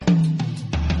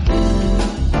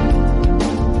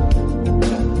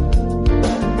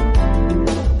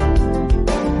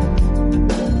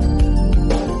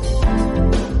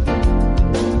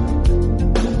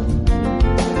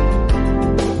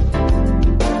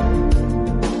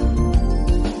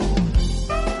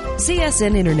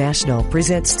CSN International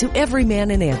presents To Every Man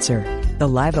an Answer, the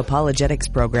live apologetics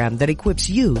program that equips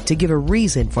you to give a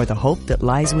reason for the hope that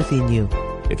lies within you.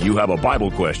 If you have a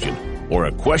Bible question or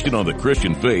a question on the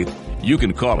Christian faith, you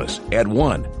can call us at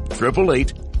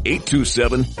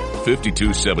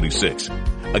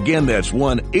 1-888-827-5276. Again, that's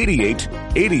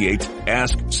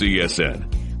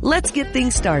 1-8888-ASK-CSN. Let's get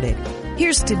things started.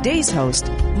 Here's today's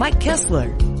host, Mike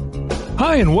Kessler.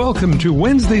 Hi, and welcome to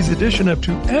Wednesday's edition of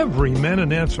To Every Man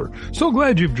an Answer. So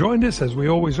glad you've joined us, as we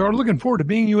always are. Looking forward to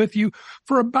being with you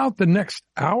for about the next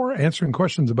hour, answering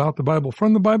questions about the Bible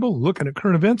from the Bible, looking at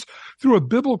current events through a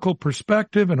biblical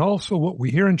perspective, and also what we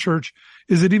hear in church.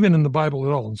 Is it even in the Bible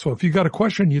at all? And so if you've got a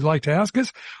question you'd like to ask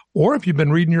us, or if you've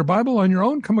been reading your Bible on your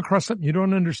own, come across something you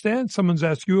don't understand, someone's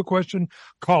asked you a question,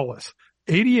 call us.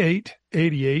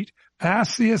 8888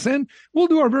 Ask CSN. We'll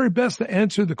do our very best to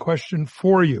answer the question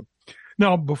for you.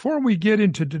 Now, before we get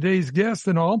into today's guest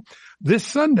and all, this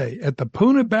Sunday at the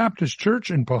Puna Baptist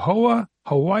Church in Pahoa,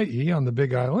 Hawaii on the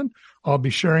Big Island, I'll be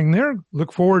sharing there.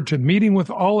 Look forward to meeting with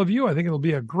all of you. I think it'll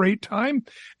be a great time.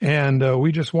 And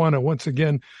we just want to once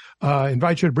again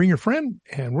invite you to bring your friend,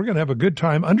 and we're going to have a good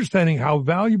time understanding how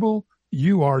valuable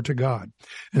you are to God.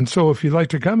 And so if you'd like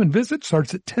to come and visit,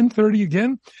 starts at 10:30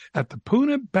 again at the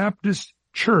Puna Baptist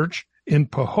Church in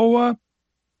Pahoa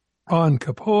on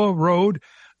Kapoa Road,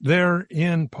 there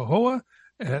in Pahoa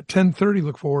at 10:30.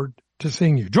 Look forward to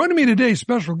seeing you. Joining me today,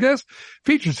 special guest,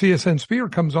 featured CSN speaker,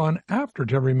 comes on after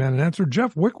To Every Man an Answer,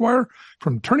 Jeff Wickwire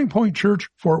from Turning Point Church,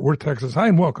 Fort Worth, Texas. Hi,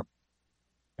 and welcome.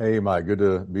 Hey, Mike. Good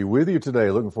to be with you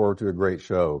today. Looking forward to a great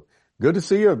show. Good to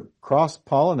see you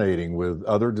cross-pollinating with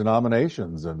other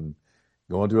denominations and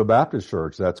going to a Baptist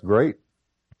church. That's great.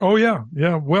 Oh, yeah.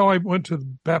 Yeah. Well, I went to the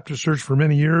Baptist church for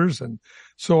many years, and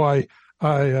so I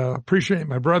appreciate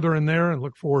my brother in there and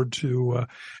look forward to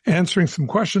answering some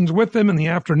questions with them in the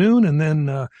afternoon, and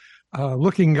then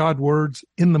looking God words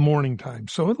in the morning time.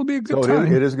 So it'll be a good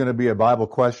time. It is going to be a Bible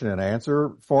question and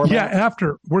answer format? Yeah,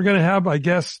 after. We're going to have, I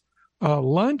guess,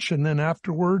 lunch, and then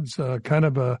afterwards kind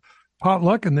of a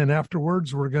potluck, and then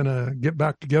afterwards we're going to get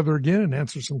back together again and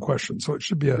answer some questions. So it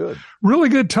should be a really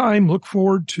good time. Look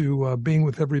forward to being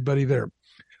with everybody there.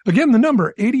 Again, the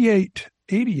number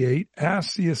 8888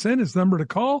 Ask CSN is the number to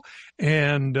call,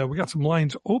 and we got some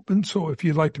lines open. So if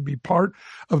you'd like to be part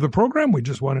of the program, we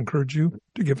just want to encourage you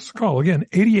to give us a call. Again,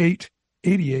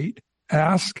 8888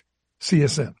 Ask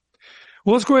CSN.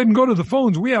 Well, let's go ahead and go to the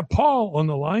phones. We have Paul on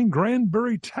the line,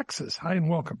 Granbury, Texas. Hi, and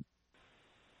welcome.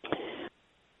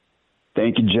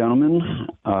 Thank you, gentlemen.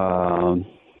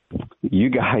 You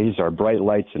guys are bright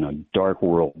lights in a dark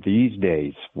world these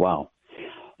days. Wow.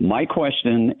 My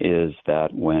question is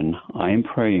that when I'm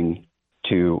praying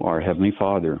to our Heavenly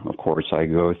Father, of course, I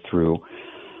go through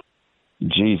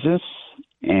Jesus,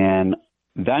 and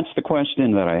that's the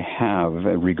question that I have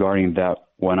regarding that.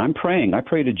 When I'm praying, I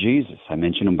pray to Jesus. I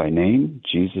mention him by name.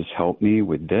 Jesus, help me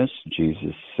with this.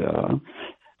 Jesus,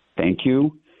 thank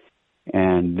you.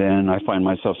 And then I find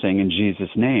myself saying, in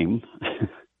Jesus' name,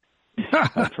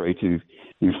 I pray to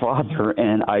you, Father.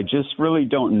 And I just really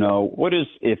don't know, what is,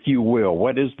 if you will,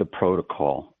 what is the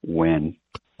protocol when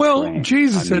praying?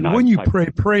 Jesus said, when you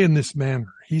pray in this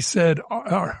manner. He said,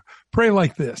 pray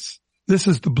like this. This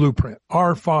is the blueprint.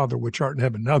 Our Father, which art in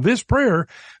heaven. Now, this prayer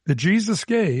that Jesus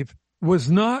gave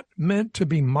was not meant to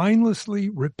be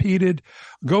mindlessly repeated.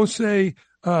 Go say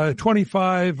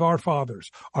 25 Our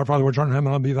Fathers. Our Father which art in heaven,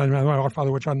 hallowed be thy name. Our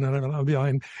Father which art in heaven, hallowed be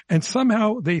thy name. And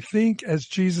somehow they think, as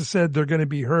Jesus said, they're going to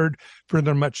be heard for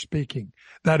their much speaking.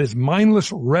 That is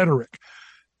mindless rhetoric.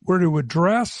 We're to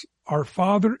address our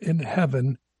Father in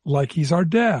heaven like he's our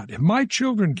dad. If my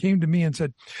children came to me and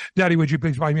said, Daddy, would you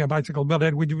please buy me a bicycle?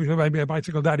 Daddy, would you please buy me a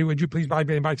bicycle? Daddy, would you please buy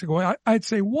me a bicycle? I'd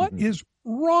say, what is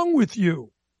wrong with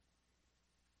you?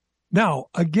 Now,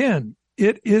 again,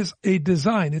 it is a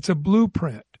design. It's a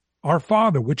blueprint. Our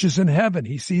Father, which is in heaven,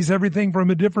 he sees everything from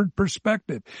a different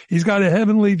perspective. He's got a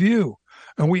heavenly view.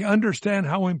 And we understand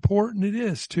how important it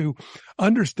is to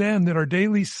understand that our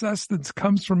daily sustenance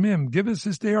comes from him. Give us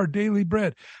this day our daily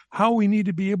bread. How we need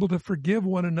to be able to forgive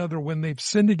one another when they've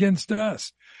sinned against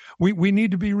us. We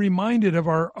need to be reminded of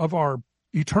our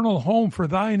eternal home, for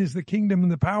thine is the kingdom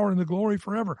and the power and the glory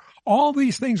forever. All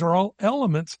these things are all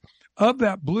elements of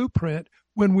that blueprint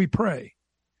when we pray.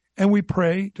 And we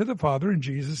pray to the Father in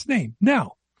Jesus' name.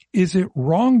 Now, is it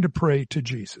wrong to pray to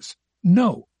Jesus?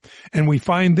 No. And we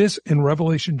find this in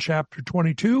Revelation chapter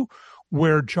 22,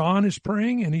 where John is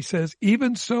praying and he says,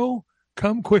 even so,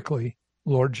 come quickly,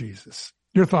 Lord Jesus.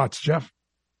 Your thoughts, Jeff?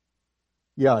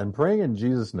 Yeah, and praying in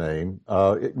Jesus' name,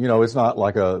 it's not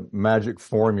like a magic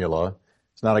formula.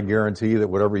 It's not a guarantee that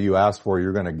whatever you ask for,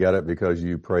 you're going to get it because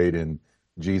you prayed in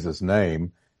Jesus'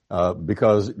 name,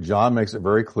 because John makes it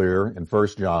very clear in 1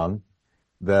 John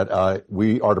that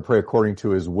we are to pray according to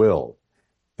his will.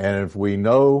 And if we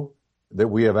know that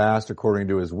we have asked according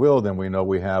to his will, then we know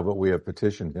we have what we have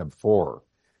petitioned him for.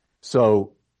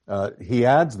 So he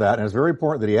adds that, and it's very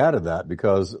important that he added that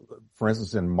because, for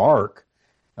instance, in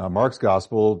Mark's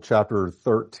Gospel, chapter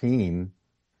 13,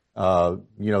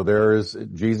 there is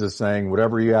Jesus saying,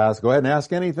 whatever you ask, go ahead and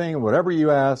ask anything, and whatever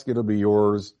you ask, it'll be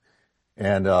yours.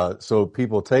 And so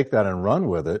people take that and run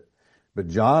with it. But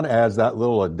John adds that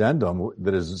little addendum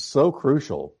that is so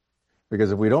crucial,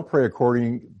 because if we don't pray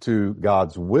according to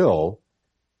God's will,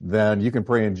 then you can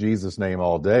pray in Jesus' name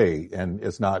all day, and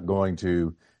it's not going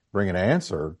to bring an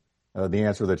answer, the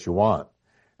answer that you want.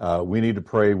 We need to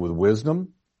pray with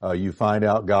wisdom. You find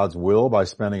out God's will by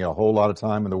spending a whole lot of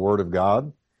time in the Word of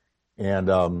God. And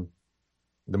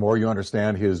the more you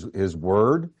understand his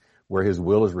Word, where his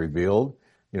will is revealed,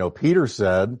 Peter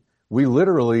said, we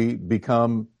literally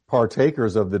become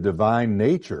partakers of the divine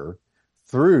nature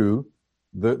through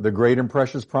the great and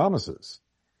precious promises.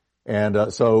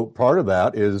 And so part of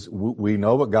that is we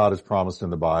know what God has promised in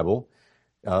the Bible.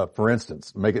 For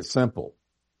instance, make it simple.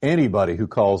 Anybody who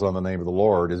calls on the name of the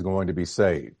Lord is going to be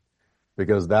saved,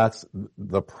 because that's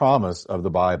the promise of the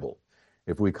Bible.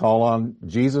 If we call on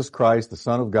Jesus Christ, the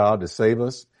Son of God, to save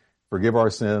us, forgive our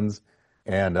sins,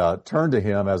 and turn to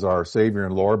him as our Savior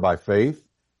and Lord by faith,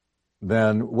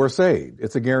 then we're saved.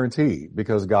 It's a guarantee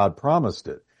because God promised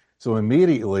it. So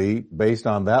immediately, based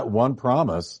on that one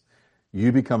promise,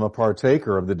 you become a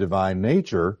partaker of the divine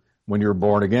nature when you're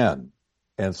born again.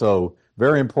 And so,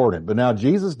 very important. But now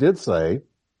Jesus did say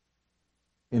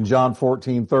in John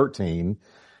 14:13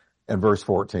 and verse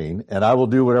 14, and I will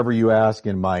do whatever you ask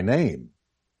in my name.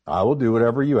 I will do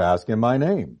whatever you ask in my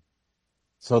name,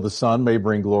 so the Son may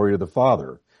bring glory to the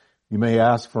Father. You may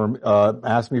ask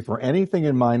me for anything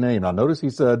in my name. Now notice he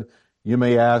said, you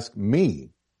may ask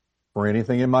me for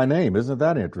anything in my name. Isn't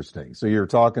that interesting? So you're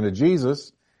talking to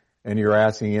Jesus and you're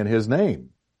asking in his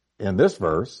name in this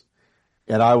verse,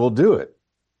 and I will do it.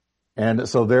 And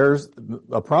so there's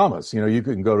a promise. You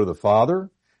can go to the Father,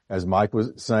 as Mike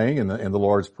was saying in the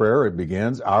Lord's Prayer. It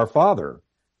begins, our Father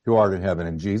who art in heaven.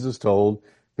 And Jesus told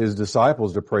his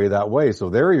disciples to pray that way. So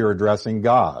there you're addressing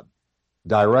God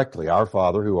directly, our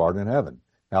Father who art in heaven,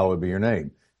 hallowed be your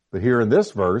name. But here in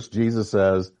this verse, Jesus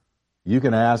says, you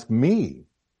can ask me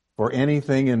for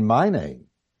anything in my name.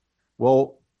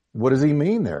 Well, what does he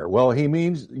mean there? Well, he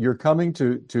means you're coming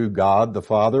to God the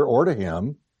Father or to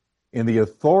him in the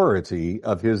authority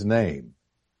of his name,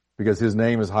 because his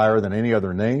name is higher than any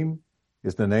other name.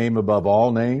 It's the name above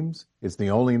all names. It's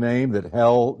the only name that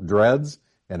hell dreads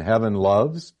and heaven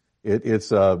loves. It's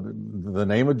the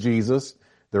name of Jesus.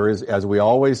 There is, as we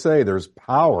always say, there's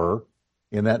power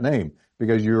in that name,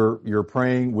 because you're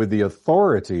praying with the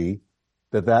authority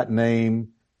that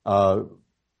name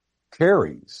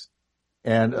carries.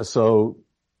 And so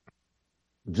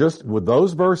just with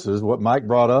those verses, what Mike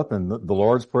brought up in the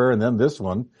Lord's Prayer and then this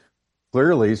one,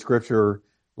 clearly Scripture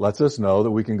lets us know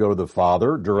that we can go to the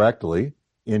Father directly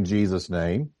in Jesus'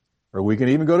 name, or we can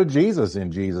even go to Jesus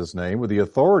in Jesus' name with the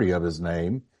authority of his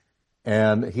name,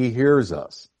 and he hears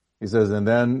us. He says, and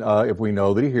then if we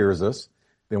know that he hears us,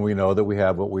 then we know that we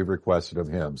have what we've requested of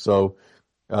him. So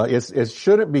it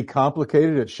shouldn't be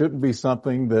complicated. It shouldn't be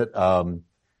something that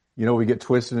we get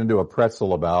twisted into a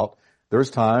pretzel about. There's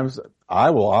times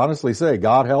I will honestly say,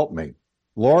 God help me,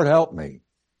 Lord help me,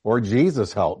 or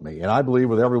Jesus help me. And I believe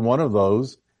with every one of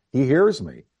those, he hears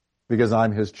me because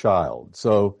I'm his child.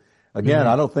 So again,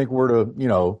 I don't think we're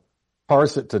to,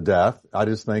 parse it to death. I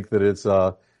just think that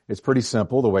it's pretty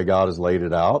simple the way God has laid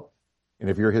it out. And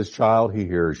if you're his child, he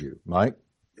hears you. Mike?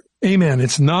 Amen.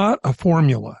 It's not a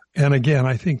formula. And again,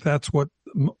 I think that's what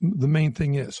the main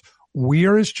thing is. We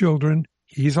are his children.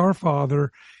 He's our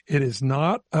Father. It is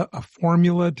not a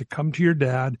formula to come to your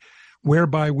dad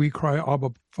whereby we cry, Abba,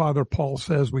 Father. Paul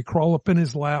says we crawl up in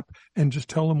his lap and just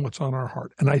tell him what's on our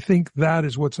heart. And I think that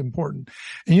is what's important.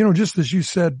 And just as you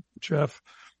said, Jeff,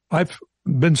 I've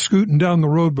been scooting down the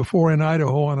road before in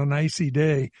Idaho on an icy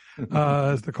day,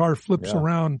 as the car flips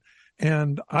around,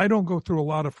 and I don't go through a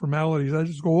lot of formalities. I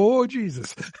just go, oh,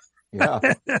 Jesus. Yeah.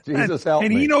 Jesus help me.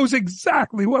 And he knows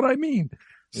exactly what I mean.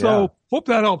 So hope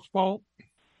that helps, Paul.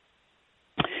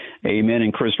 Amen,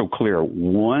 and crystal clear.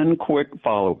 One quick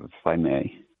follow-up, if I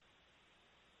may.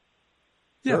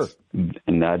 Yes.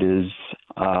 And that is,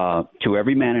 to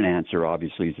every man an answer,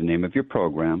 obviously, is the name of your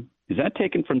program. Is that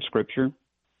taken from Scripture?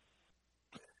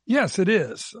 Yes, it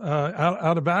is.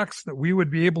 Out of Acts, that we would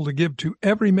be able to give to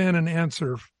every man an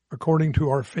answer according to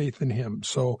our faith in him.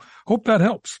 So hope that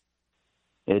helps.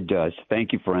 It does.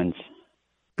 Thank you, friends.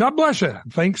 God bless you.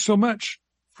 Thanks so much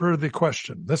for the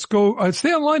question. Let's go.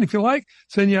 Stay online if you like.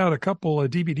 Send you out a couple of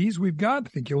DVDs we've got. I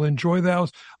think you'll enjoy those.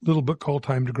 A little book called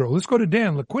Time to Grow. Let's go to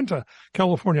Dan, La Quinta,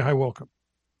 California. Hi, welcome.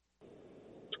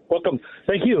 Welcome.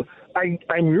 Thank you.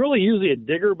 I'm really usually a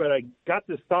digger, but I got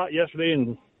this thought yesterday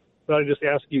and thought I'd just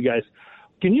ask you guys.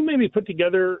 Can you maybe put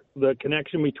together the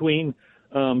connection between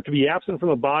to be absent from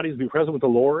the body, to be present with the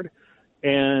Lord,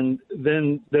 and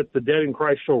then that the dead in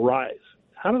Christ shall rise?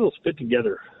 How do those fit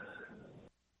together?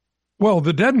 Well,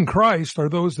 the dead in Christ are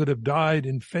those that have died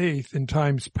in faith in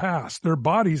times past. Their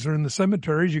bodies are in the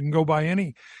cemeteries. You can go by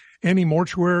any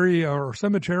mortuary or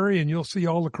cemetery and you'll see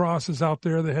all the crosses out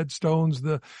there, the headstones,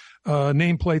 the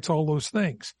nameplates, all those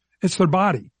things. It's their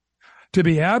body. To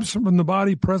be absent from the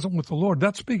body, present with the Lord,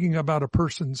 that's speaking about a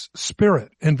person's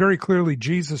spirit. And very clearly,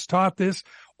 Jesus taught this,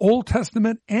 Old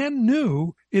Testament and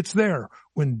New, it's there.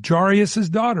 When Jairus'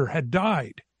 daughter had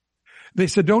died, they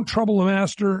said, don't trouble the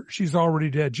master. She's already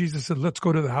dead. Jesus said, let's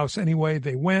go to the house anyway.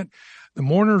 They went. The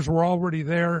mourners were already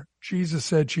there. Jesus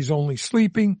said, she's only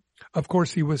sleeping. Of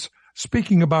course, he was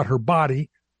speaking about her body.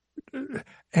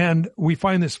 And we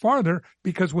find this farther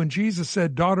because when Jesus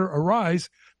said, daughter, arise,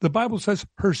 the Bible says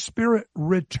her spirit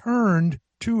returned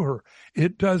to her.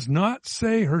 It does not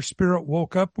say her spirit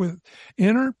woke up within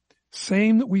her.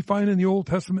 Same that we find in the Old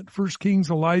Testament, 1 Kings,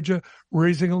 Elijah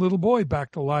raising a little boy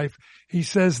back to life. He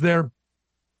says there,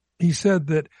 he said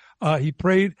that he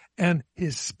prayed and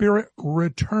his spirit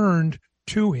returned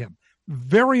to him.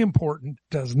 Very important.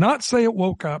 Does not say it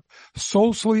woke up.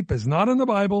 Soul sleep is not in the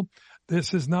Bible.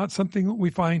 This is not something that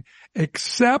we find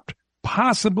except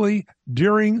possibly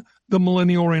during the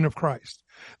millennial reign of Christ.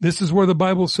 This is where the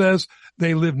Bible says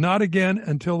they live not again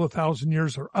until 1,000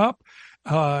 years are up.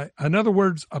 In other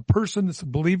words, a person that's a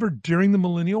believer during the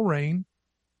millennial reign,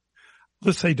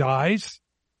 let's say dies,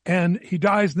 and he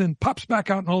dies and then pops back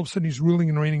out and all of a sudden he's ruling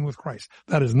and reigning with Christ.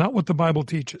 That is not what the Bible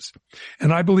teaches.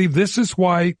 And I believe this is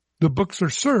why the books are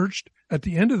searched at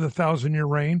the end of the 1,000-year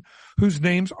reign, whose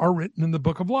names are written in the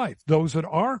book of life. Those that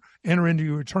are enter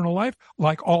into eternal life,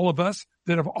 like all of us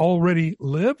that have already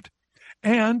lived,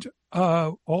 and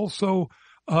also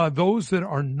those that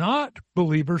are not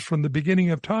believers from the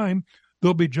beginning of time.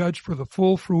 They'll be judged for the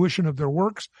full fruition of their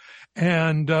works,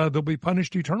 and they'll be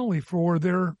punished eternally for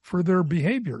their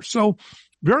behavior. So,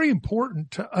 very important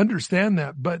to understand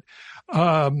that. But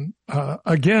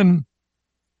again,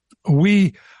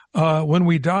 we when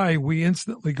we die, we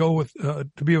instantly go with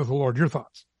to be with the Lord. Your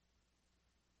thoughts?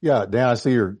 Yeah, Dan, I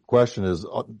see your question is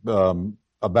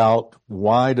about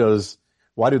why do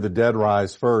the dead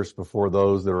rise first before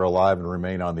those that are alive and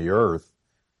remain on the earth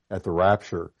at the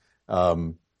rapture?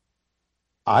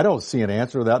 I don't see an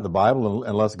answer to that in the Bible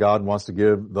unless God wants to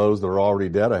give those that are already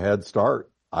dead a head start.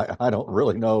 I don't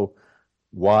really know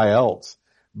why else.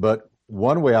 But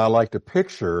one way I like to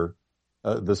picture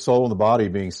the soul and the body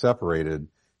being separated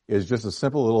is just a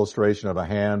simple illustration of a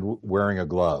hand wearing a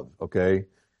glove, okay?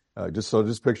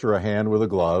 Just picture a hand with a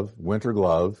glove, winter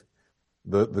glove.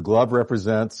 The glove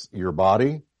represents your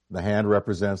body. The hand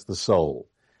represents the soul.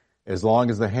 As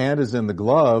long as the hand is in the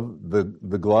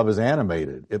glove is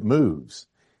animated. It moves.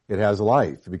 It has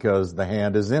life because the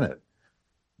hand is in it.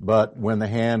 But when the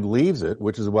hand leaves it,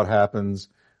 which is what happens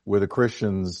with a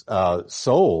Christian's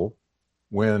soul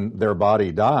when their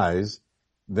body dies,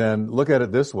 then look at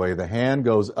it this way. The hand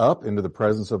goes up into the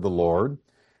presence of the Lord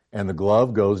and the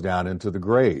glove goes down into the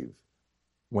grave.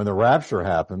 When the rapture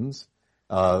happens,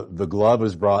 the glove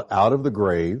is brought out of the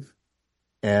grave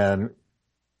and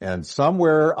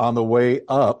somewhere on the way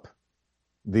up,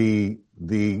 the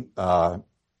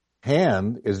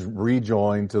hand is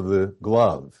rejoined to the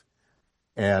glove.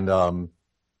 And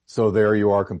so there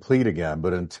you are complete again.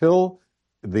 But until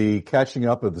the catching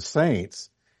up of the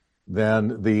saints,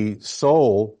 then the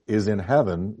soul is in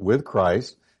heaven with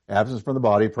Christ, absent from the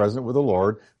body, present with the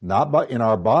Lord, not in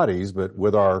our bodies, but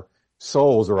with our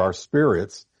souls or our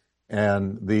spirits,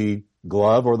 and the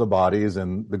glove or the body is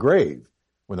in the grave.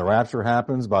 When the rapture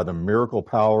happens by the miracle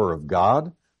power of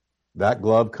God, that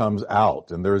glove comes out,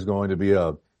 and there's going to be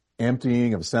a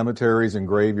emptying of cemeteries and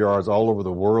graveyards all over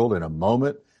the world in a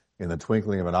moment, in the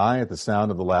twinkling of an eye, at the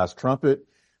sound of the last trumpet.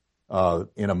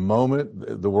 In a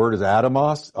moment, the word is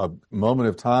atomos, a moment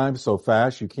of time so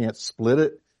fast you can't split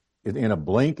it in a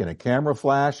blink, in a camera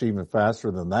flash, even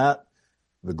faster than that.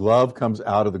 The glove comes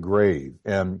out of the grave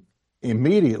and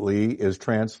immediately is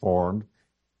transformed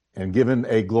and given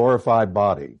a glorified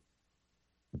body,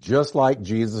 just like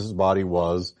Jesus' body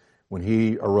was when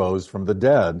he arose from the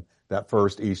dead that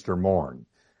first Easter morn.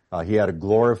 He had a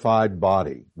glorified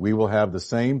body. We will have the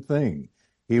same thing.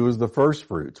 He was the first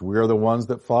fruits. We are the ones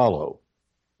that follow.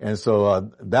 And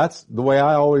so, that's the way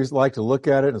I always like to look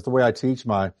at it. It's the way I teach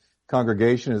my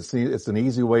congregation. It's an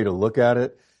easy way to look at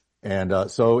it. And,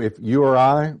 so if you or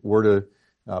I were to,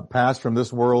 pass from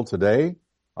this world today,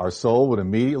 our soul would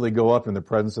immediately go up in the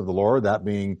presence of the Lord, that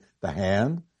being the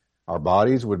hand. Our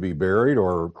bodies would be buried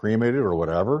or cremated or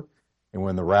whatever. And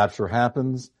when the rapture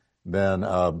happens, then,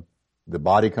 the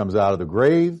body comes out of the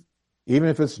grave. Even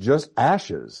if it's just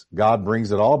ashes, God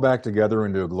brings it all back together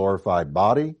into a glorified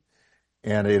body.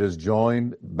 And it is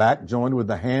joined with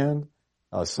the hand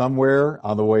somewhere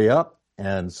on the way up,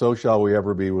 and so shall we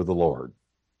ever be with the Lord.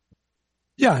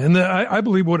 Yeah, and I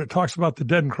believe when it talks about the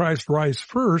dead in Christ rise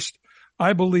first,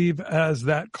 I believe as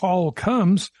that call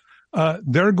comes,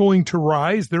 they're going to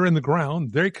rise, they're in the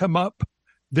ground, they come up,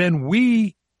 then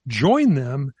we join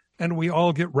them, and we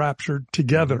all get raptured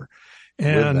together.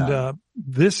 And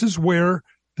this is where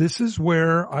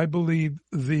I believe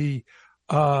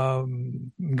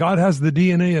God has the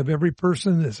DNA of every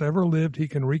person that's ever lived. He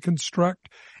can reconstruct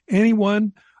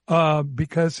anyone,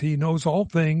 because he knows all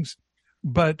things,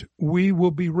 but we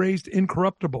will be raised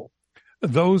incorruptible.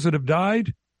 Those that have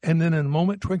died, and then in a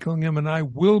moment, twinkling of an eye,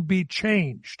 will be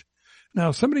changed.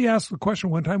 Now, somebody asked the question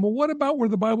one time, well, what about where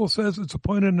the Bible says it's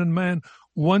appointed in man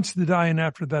once to die and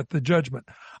after that the judgment?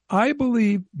 I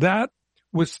believe that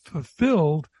was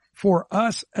fulfilled for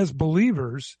us as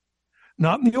believers,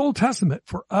 not in the Old Testament,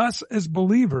 for us as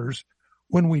believers,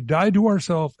 when we died to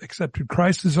ourselves, accepted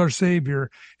Christ as our Savior.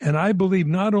 And I believe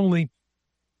not only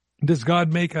does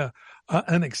God make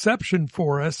an exception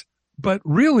for us, but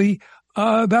really,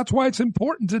 that's why it's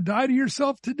important to die to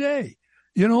yourself today.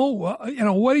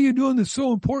 What are you doing that's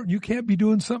so important? You can't be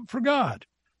doing something for God.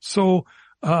 So,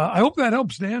 I hope that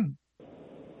helps, Dan.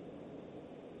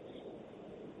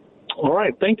 All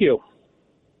right. Thank you.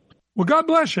 Well, God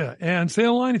bless you, and stay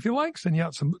online if you like. Send you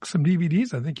out some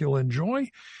DVDs I think you'll enjoy.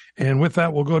 And with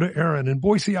that, we'll go to Aaron in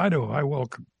Boise, Idaho. Hi,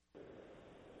 welcome.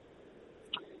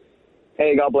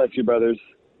 Hey, God bless you, brothers.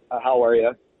 How are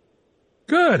you?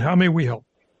 Good. How may we help?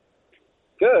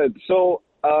 Good. So,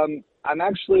 I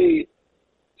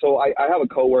have a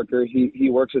coworker. He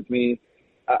works with me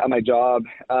at my job,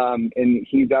 and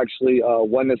he's actually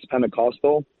Oneness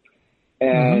Pentecostal.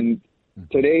 And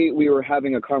today we were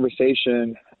having a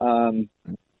conversation on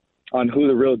who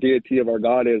the real deity of our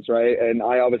God is, right? And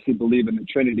I obviously believe in the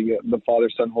Trinity, the Father,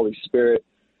 Son, Holy Spirit,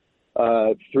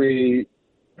 three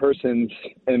persons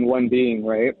in one being,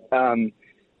 right?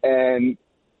 And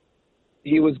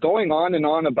he was going on and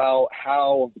on about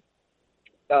how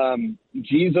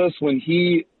Jesus, when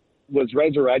he was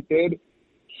resurrected,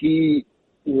 he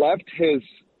left his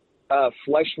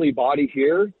fleshly body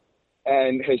here,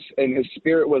 and his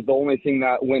spirit was the only thing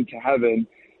that went to heaven.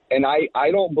 And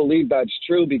I don't believe that's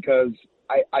true, because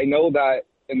I know that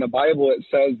in the Bible it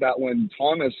says that when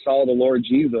Thomas saw the Lord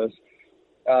Jesus,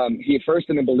 he first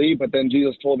didn't believe, but then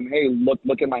Jesus told him, "Hey,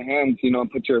 look at my hands,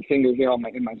 and put your finger here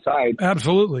in my side."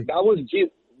 Absolutely. That was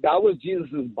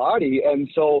Jesus's body, and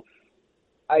so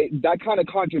that kind of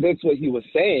contradicts what he was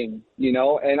saying,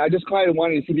 And I just kind of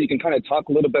wanted to see if you can kind of talk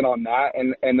a little bit on that,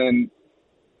 and then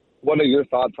what are your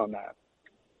thoughts on that?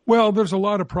 Well, there's a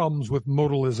lot of problems with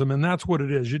modalism, and that's what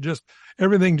it is.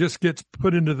 Everything just gets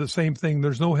put into the same thing.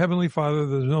 There's no Heavenly Father.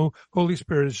 There's no Holy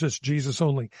Spirit. It's just Jesus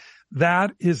only.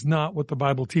 That is not what the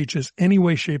Bible teaches any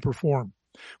way, shape, or form.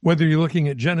 Whether you're looking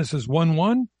at Genesis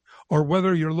 1:1 or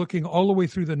whether you're looking all the way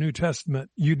through the New Testament,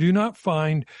 you do not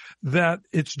find that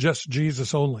it's just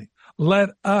Jesus only. Let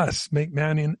us make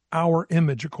man in our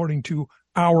image according to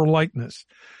our likeness.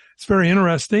 It's very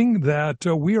interesting that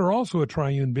we are also a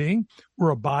triune being.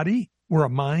 We're a body, we're a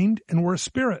mind, and we're a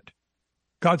spirit.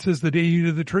 God says the day you eat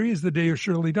of the tree is the day you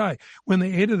surely die. When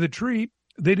they ate of the tree,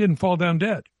 they didn't fall down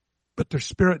dead, but their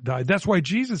spirit died. That's why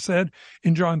Jesus said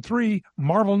in John 3,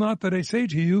 marvel not that I say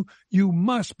to you, you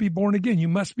must be born again. You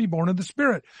must be born of the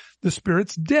Spirit. The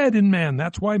Spirit's dead in man.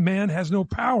 That's why man has no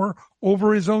power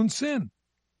over his own sin.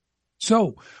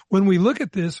 So when we look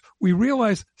at this, we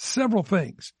realize several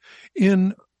things.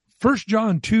 In 1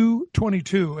 John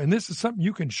 2:22, and this is something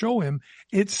you can show him,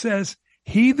 it says,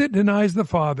 he that denies the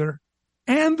Father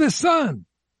and the Son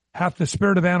hath the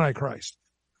spirit of Antichrist.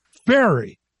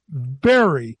 Very,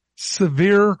 very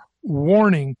severe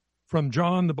warning from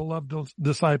John, the beloved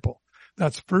disciple.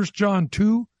 That's 1 John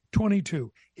 2:22.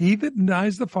 He that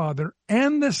denies the Father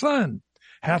and the Son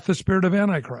hath the spirit of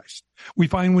Antichrist. We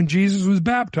find when Jesus was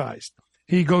baptized,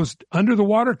 he goes under the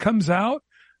water, comes out.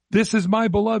 This is my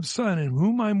beloved Son in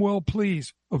whom I'm well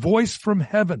pleased. A voice from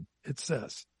heaven, it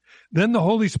says. Then the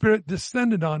Holy Spirit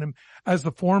descended on him as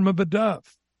the form of a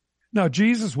dove. Now,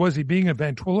 Jesus, was he being a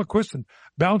ventriloquist and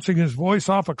bouncing his voice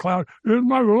off a cloud? This is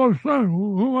my beloved Son,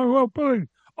 whom I'm well pleased.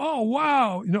 oh,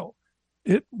 wow.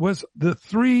 It was the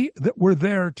three that were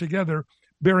there together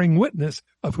bearing witness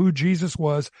of who Jesus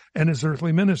was and his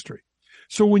earthly ministry.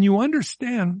 So when you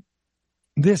understand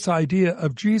this idea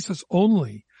of Jesus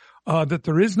only, that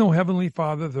there is no Heavenly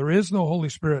Father, there is no Holy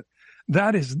Spirit,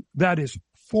 that is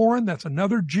foreign. That's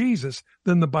another Jesus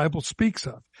than the Bible speaks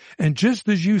of. And just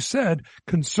as you said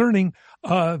concerning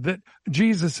that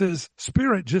Jesus's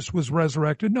spirit just was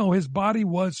resurrected, no, his body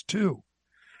was too.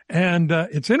 And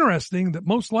it's interesting that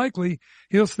most likely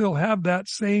he'll still have that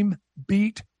same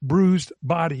beat, bruised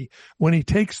body when he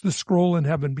takes the scroll in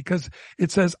heaven, because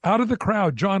it says, out of the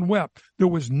crowd, John wept. There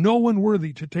was no one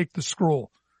worthy to take the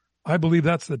scroll. I believe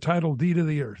that's the title deed of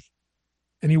the earth.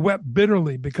 And he wept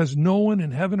bitterly because no one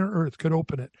in heaven or earth could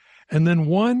open it. And then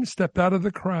one stepped out of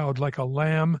the crowd like a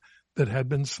lamb that had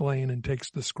been slain and takes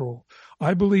the scroll.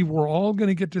 I believe we're all going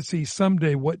to get to see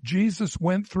someday what Jesus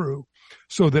went through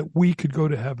so that we could go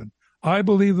to heaven. I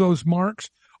believe those marks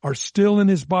are still in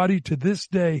his body to this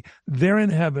day. They're in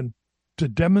heaven to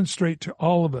demonstrate to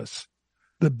all of us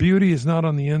the beauty is not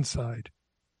on the inside,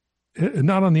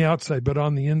 not on the outside, but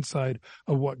on the inside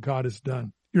of what God has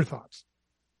done. Your thoughts?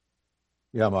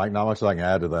 Yeah, Mike, not much I can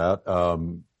add to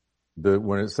that.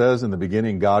 When it says in the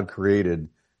beginning, God created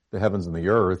the heavens and the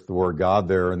earth, the word God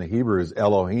there in the Hebrew is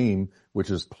Elohim, which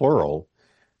is plural.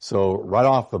 So right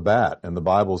off the bat, in the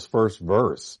Bible's first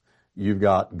verse, you've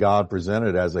got God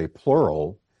presented as a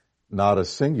plural, not a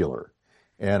singular.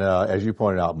 And as you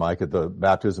pointed out, Mike, at the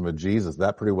baptism of Jesus,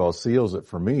 that pretty well seals it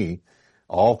for me.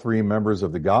 All three members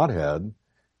of the Godhead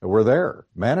were there,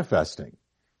 manifesting.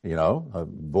 A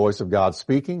voice of God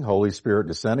speaking, Holy Spirit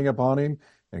descending upon him,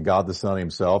 and God the Son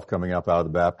himself coming up out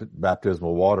of the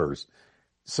baptismal waters.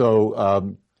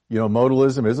 So,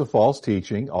 modalism is a false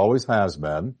teaching, always has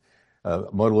been.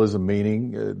 Modalism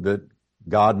meaning that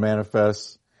God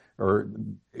manifests or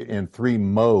in three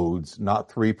modes,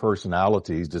 not three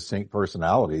personalities, distinct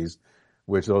personalities,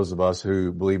 which those of us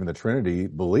who believe in the Trinity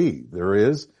believe. There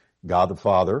is God the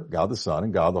Father, God the Son,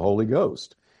 and God the Holy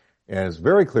Ghost. And it's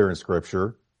very clear in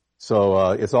Scripture.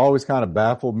 So it's always kind of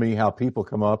baffled me how people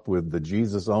come up with the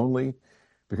Jesus only,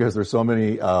 because there's so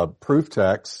many proof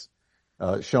texts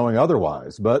showing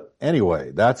otherwise. But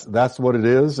anyway, that's what it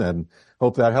is, and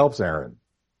hope that helps, Aaron.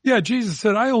 Yeah, Jesus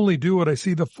said, I only do what I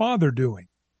see the Father doing.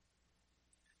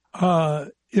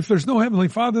 If there's no Heavenly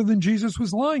Father, then Jesus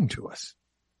was lying to us.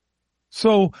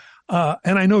 So,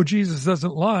 and I know Jesus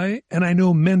doesn't lie, and I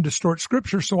know men distort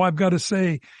Scripture, so I've got to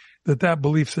say that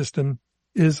belief system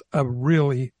is a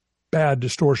really bad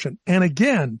distortion. And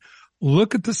again,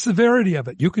 look at the severity of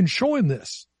it. You can show him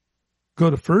this. Go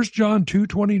to 1 John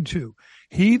 2:22.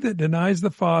 He that denies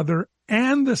the Father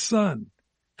and the Son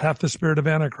hath the spirit of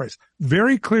Antichrist.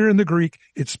 Very clear in the Greek.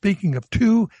 It's speaking of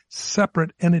two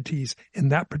separate entities in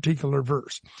that particular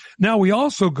verse. Now we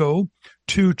also go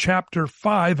to chapter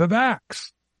 5 of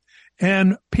Acts.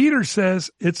 And Peter says,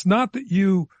 it's not that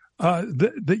you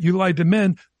lied to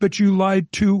men, but you lied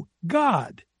to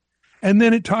God. And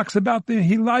then it talks about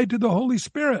he lied to the Holy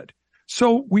Spirit.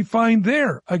 So we find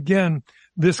there, again,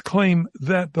 this claim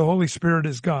that the Holy Spirit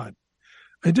is God.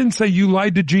 It didn't say you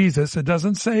lied to Jesus. It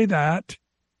doesn't say that.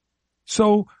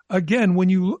 So again, when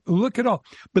you look at all,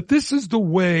 but this is the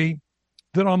way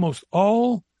that almost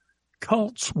all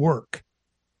cults work.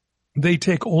 They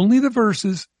take only the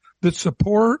verses that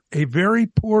support a very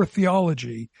poor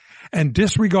theology and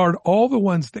disregard all the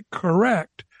ones that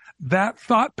correct that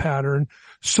thought pattern,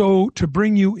 so to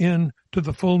bring you in to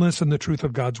the fullness and the truth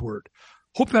of God's word.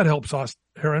 Hope that helps us,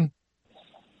 Aaron.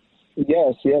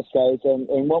 Yes, guys. And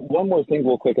one more thing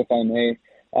real quick, if I may.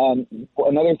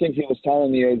 Another thing he was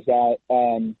telling me is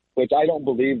that, which I don't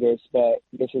believe this, but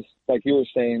this is, like you were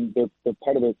saying, they're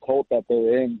part of the cult that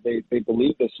they're in. They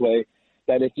believe this way,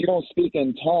 that if you don't speak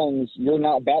in tongues, you're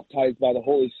not baptized by the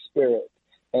Holy Spirit.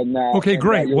 And that, okay,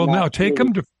 great. Well, now take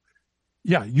them to,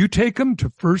 you take them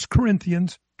to 1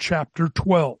 Corinthians chapter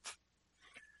 12.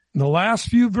 In the last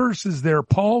few verses there,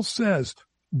 Paul says,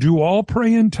 do all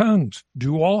pray in tongues?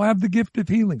 Do all have the gift of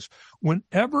healings?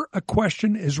 Whenever a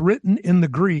question is written in the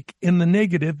Greek, in the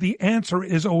negative, the answer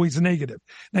is always negative.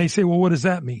 Now you say, well, what does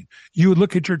that mean? You would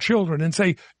look at your children and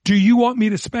say, do you want me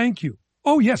to spank you?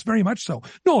 Oh, yes, very much so.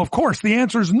 No, of course, the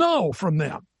answer is no from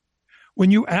them. When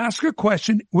you ask a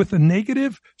question with a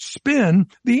negative spin,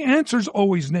 the answer is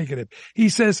always negative. He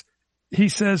says,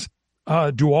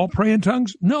 do all pray in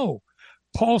tongues? No.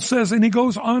 Paul says, and he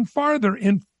goes on farther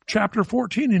in chapter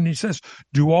 14, and he says,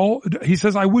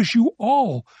 I wish you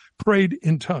all prayed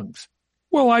in tongues.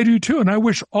 Well, I do too, and I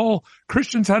wish all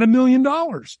Christians had $1 million.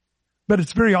 But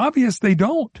it's very obvious they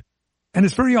don't. And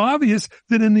it's very obvious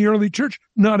that in the early church,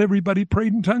 not everybody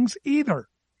prayed in tongues either.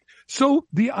 So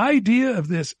the idea of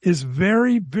this is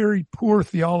very, very poor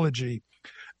theology,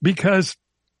 because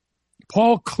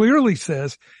Paul clearly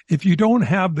says if you don't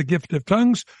have the gift of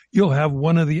tongues, you'll have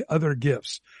one of the other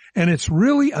gifts. And it's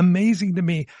really amazing to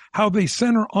me how they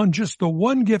center on just the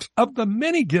one gift of the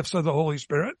many gifts of the Holy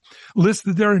Spirit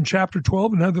listed there in chapter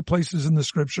 12 and other places in the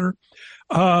scripture.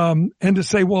 And to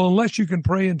say, well, unless you can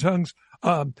pray in tongues,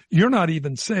 you're not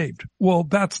even saved. Well,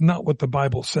 that's not what the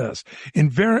Bible says. In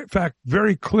fact,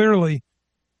 very clearly,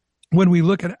 when we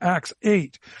look at Acts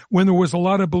 8, when there was a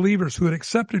lot of believers who had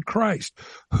accepted Christ,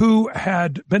 who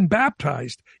had been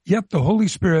baptized, yet the Holy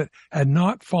Spirit had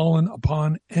not fallen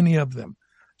upon any of them.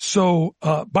 So,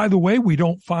 by the way, we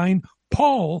don't find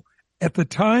Paul at the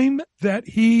time that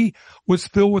he was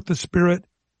filled with the Spirit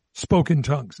spoke in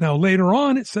tongues. Now, later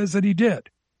on, it says that he did.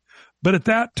 But at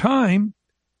that time,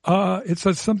 it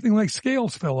says something like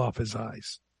scales fell off his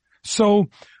eyes. So,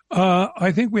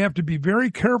 I think we have to be very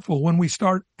careful when we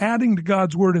start adding to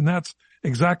God's word, and that's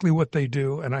exactly what they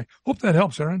do. And I hope that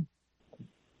helps, Aaron.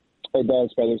 It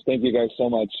does, brothers. Thank you guys so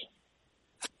much.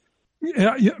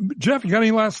 Yeah. Jeff, you got any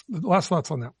last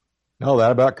thoughts on that? No,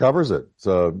 that about covers it. It's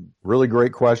a really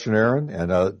great question, Aaron.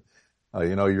 And,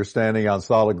 you're standing on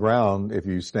solid ground if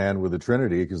you stand with the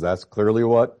Trinity, because that's clearly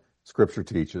what Scripture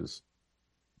teaches.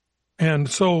 And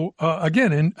so,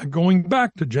 again, and going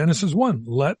back to Genesis 1,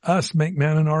 let us make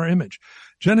man in our image.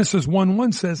 Genesis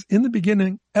 1:1 says, in the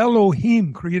beginning,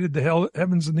 Elohim created the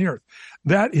heavens and the earth.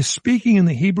 That is speaking in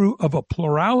the Hebrew of a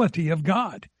plurality of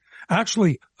God.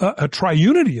 Actually, a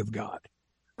triunity of God,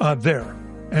 there.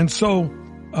 And so,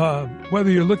 whether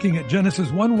you're looking at Genesis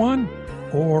 1:1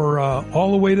 or,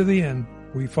 all the way to the end,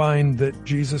 we find that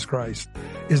Jesus Christ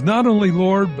is not only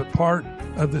Lord, but part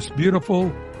of this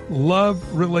beautiful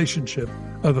love relationship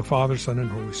of the Father, Son, and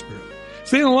Holy Spirit.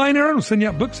 Stay on the line, Aaron. We'll send you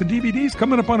out books and DVDs.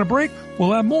 Coming up on a break,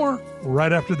 we'll have more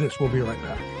right after this. We'll be right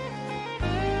back.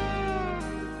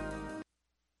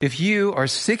 If you are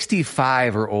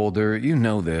 65 or older, you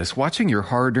know this. Watching your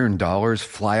hard-earned dollars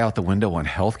fly out the window on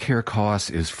healthcare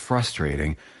costs is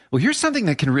frustrating. Well, here's something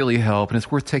that can really help, and it's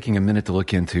worth taking a minute to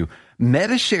look into.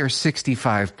 Medishare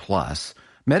 65 Plus.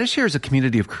 Medishare is a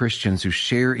community of Christians who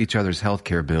share each other's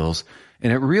healthcare bills,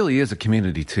 and it really is a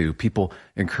community too. People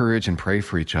encourage and pray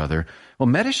for each other. Well,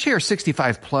 Medishare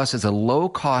 65 Plus is a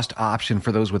low-cost option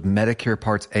for those with Medicare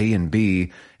Parts A and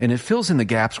B, and it fills in the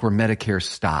gaps where Medicare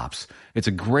stops. It's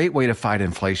a great way to fight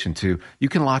inflation too. You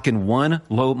can lock in one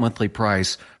low monthly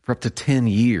price for up to 10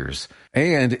 years.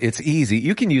 And it's easy.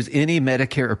 You can use any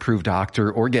Medicare-approved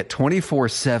doctor or get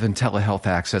 24/7 telehealth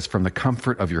access from the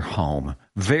comfort of your home.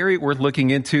 Very worth looking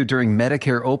into during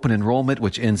Medicare open enrollment,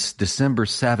 which ends December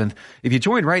 7th. If you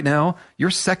join right now,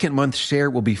 your second month share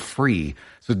will be free.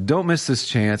 So don't miss this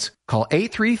chance. Call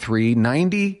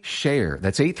 833-90-SHARE.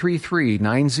 That's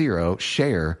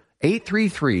 833-90-SHARE.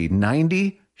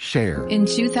 833-90-SHARE. In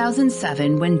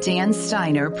 2007, when Dan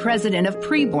Steiner, president of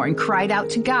Preborn, cried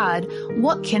out to God,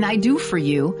 "What can I do for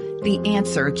you?" the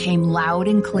answer came loud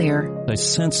and clear. I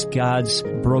sense God's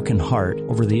broken heart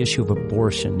over the issue of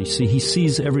abortion. You see, he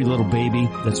sees every little baby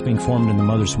that's being formed in the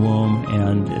mother's womb,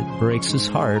 and it breaks his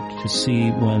heart to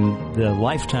see when the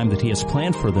lifetime that he has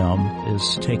planned for them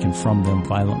is taken from them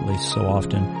violently so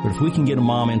often. But if we can get a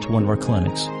mom into one of our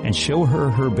clinics and show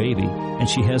her her baby, and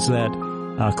she has that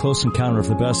close encounter of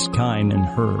the best kind in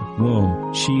her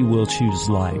womb, she will choose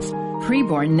life.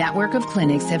 Preborn network of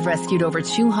clinics have rescued over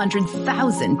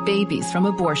 200,000 babies from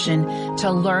abortion.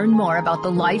 To learn more about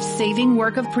the life-saving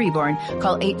work of Preborn,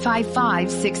 call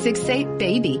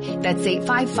 855-668-BABY. That's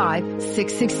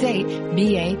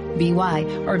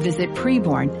 855-668-BABY. Or visit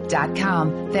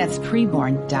preborn.com. That's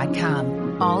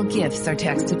preborn.com. All gifts are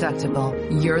tax deductible.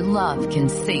 Your love can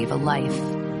save a life.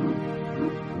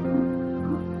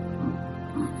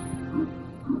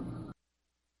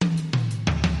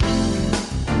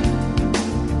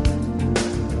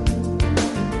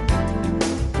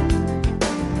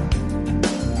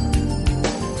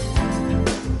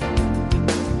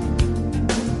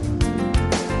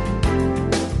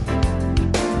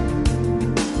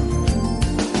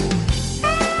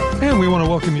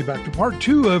 Back to part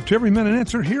 2 of To Every Man an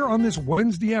Answer here on this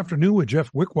Wednesday afternoon with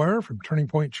Jeff Wickwire from Turning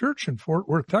Point Church in Fort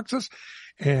Worth, Texas.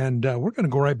 And we're going to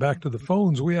go right back to the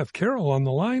phones. We have Carol on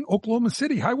the line, Oklahoma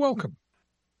City. Hi, welcome.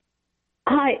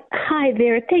 Hi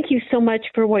there. Thank you so much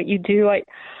for what you do. I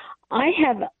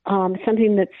have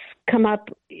something that's come up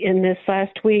in this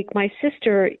last week. My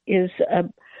sister is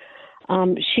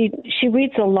she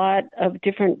reads a lot of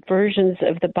different versions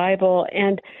of the Bible,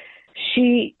 and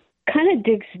she kind of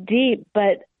digs deep,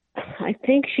 but I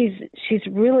think she's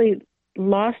really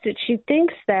lost it. She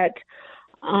thinks that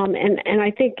And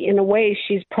I think in a way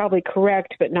she's probably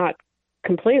correct, but not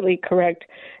completely correct,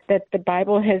 that the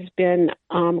Bible has been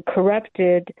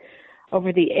corrupted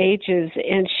over the ages.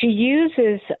 And she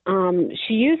uses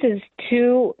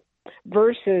two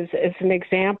verses as an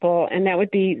example, and that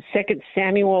would be 2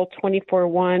 Samuel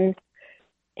 24:1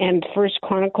 and 1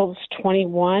 Chronicles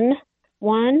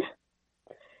 21:1.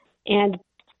 And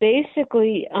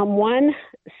basically, one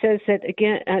says that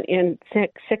again in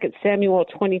 2 Samuel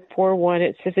 24:1.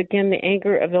 It says, "Again, the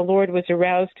anger of the Lord was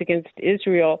aroused against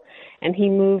Israel, and he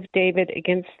moved David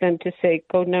against them to say,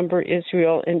 'Go number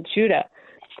Israel and Judah.'"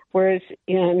 Whereas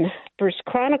in 1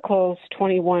 Chronicles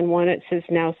 21:1, it says,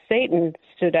 "Now Satan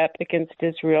stood up against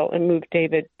Israel and moved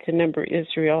David to number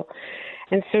Israel."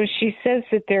 And so she says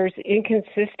that there's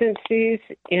inconsistencies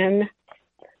in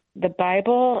the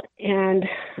Bible, and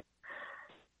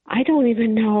I don't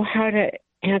even know how to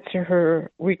answer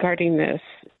her regarding this.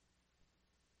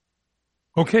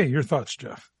 Okay, your thoughts,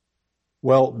 Jeff.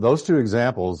 Well, those two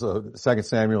examples, 2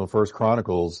 Samuel and 1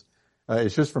 Chronicles,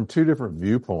 it's just from two different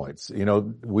viewpoints. You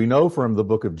know, we know from the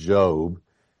book of Job,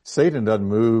 Satan doesn't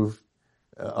move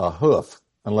a hoof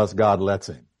unless God lets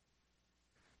him.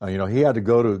 You know, he had to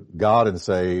go to God and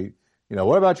say, you know,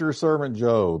 what about your servant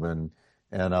Job? And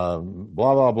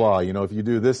blah, blah, blah. You know, if you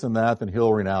do this and that, then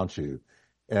he'll renounce you.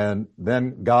 And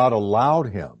then God allowed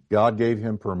him. God gave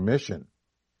him permission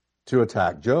to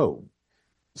attack Job.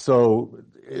 So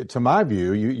to my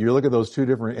view, you look at those two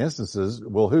different instances.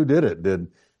 Well, who did it?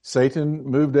 Did Satan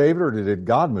move David or did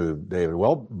God move David?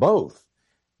 Well, both.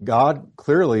 God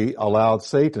clearly allowed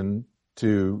Satan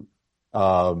to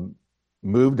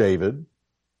move David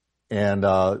and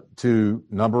to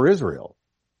number Israel.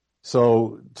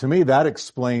 So to me, that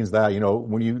explains that. You know,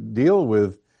 when you deal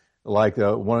with like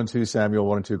 1 and 2 Samuel,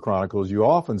 1 and 2 Chronicles, you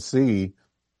often see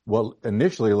what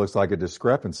initially looks like a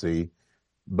discrepancy.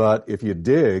 But if you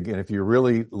dig and if you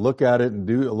really look at it and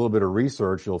do a little bit of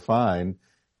research, you'll find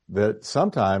that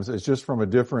sometimes it's just from a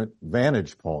different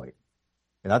vantage point.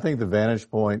 And I think the vantage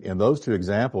point in those two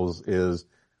examples is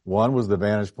one was the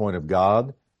vantage point of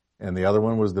God and the other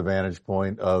one was the vantage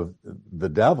point of the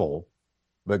devil.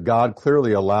 But God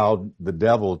clearly allowed the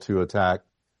devil to attack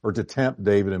or to tempt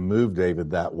David and move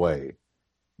David that way.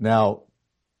 Now,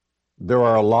 there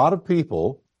are a lot of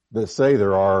people that say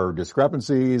there are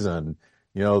discrepancies and,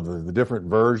 you know, the different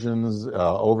versions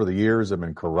over the years have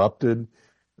been corrupted.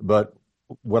 But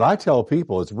what I tell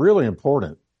people, it's really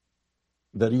important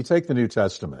that you take the New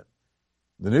Testament.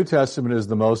 The New Testament is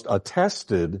the most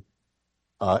attested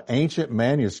ancient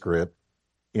manuscript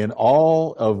in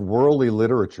all of worldly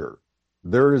literature.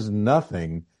 There is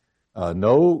nothing,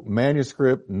 no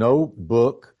manuscript, no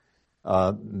book,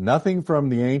 nothing from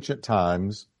the ancient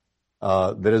times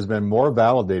that has been more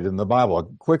validated than the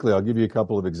Bible. Quickly, I'll give you a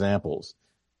couple of examples.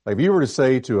 Like if you were to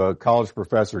say to a college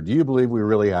professor, do you believe we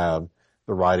really have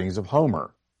the writings of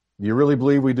Homer? Do you really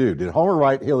believe we do? Did Homer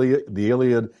write the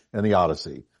Iliad and the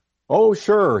Odyssey? Oh,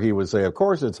 sure, he would say, of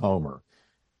course it's Homer.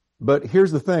 But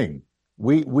here's the thing.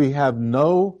 We have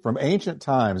from ancient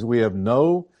times, we have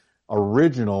no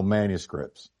original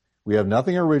manuscripts. We have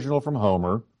nothing original from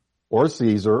Homer or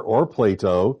Caesar or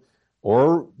Plato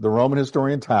or the Roman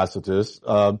historian Tacitus,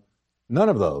 none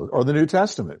of those, or the New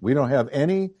Testament. We don't have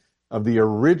any of the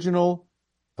original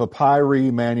papyri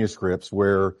manuscripts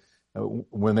where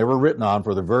when they were written on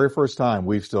for the very first time,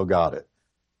 we've still got it.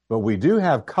 But we do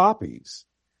have copies,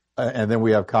 and then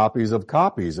we have copies of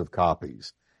copies of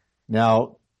copies.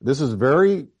 Now, this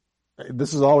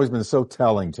has always been so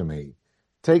telling to me.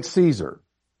 Take Caesar.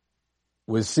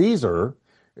 With Caesar,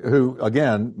 who,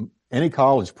 again, any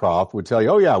college prof would tell you,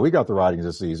 oh yeah, we got the writings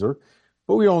of Caesar,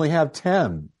 but we only have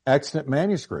 10 extant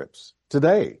manuscripts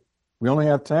today. We only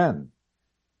have 10.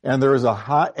 And there is a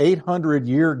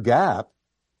 800-year gap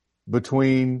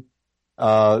between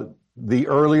the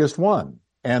earliest one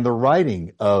and the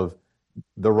writings of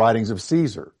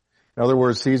Caesar. In other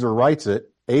words, Caesar writes it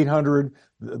 800.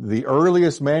 The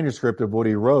earliest manuscript of what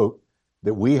he wrote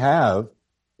that we have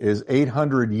is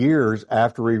 800 years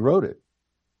after he wrote it.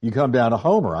 You come down to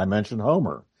Homer. I mentioned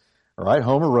Homer. All right,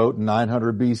 Homer wrote in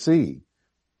 900 BC.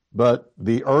 But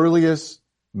the earliest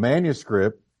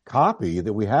manuscript copy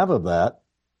that we have of that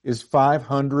is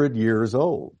 500 years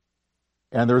old.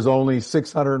 And there's only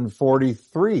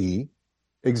 643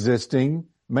 existing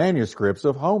manuscripts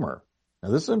of Homer. Now,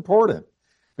 this is important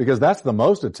because that's the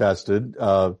most attested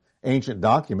ancient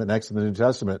document next to the New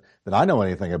Testament that I know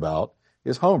anything about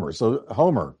is Homer. So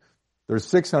Homer, there's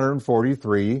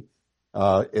 643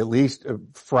 at least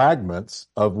fragments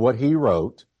of what he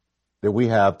wrote that we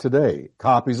have today.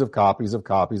 Copies of copies of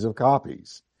copies of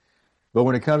copies. But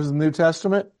when it comes to the New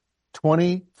Testament,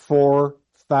 24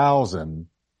 24,000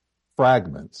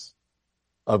 fragments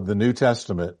of the New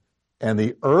Testament. And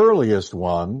the earliest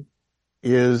one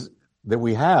is that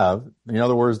we have, in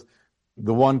other words,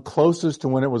 the one closest to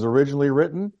when it was originally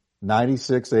written,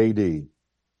 96 AD.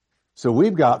 So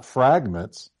we've got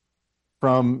fragments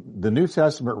from the New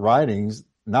Testament writings,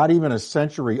 not even a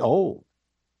century old.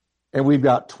 And we've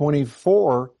got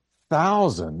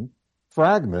 24,000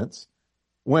 fragments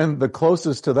when the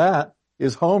closest to that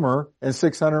is Homer and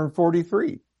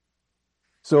 643.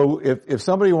 So if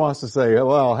somebody wants to say,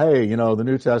 well, hey, the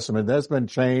New Testament, that's been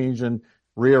changed and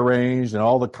rearranged and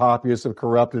all the copyists have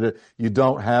corrupted it, you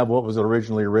don't have what was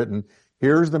originally written.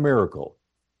 Here's the miracle.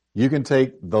 You can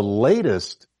take the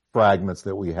latest fragments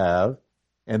that we have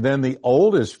and then the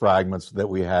oldest fragments that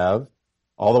we have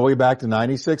all the way back to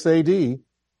 96 AD,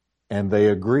 and they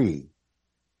agree.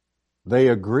 They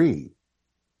agree.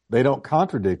 They don't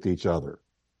contradict each other.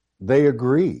 They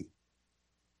agree.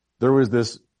 There was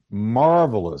this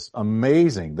marvelous,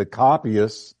 amazing, the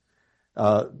copyists,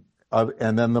 and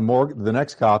then the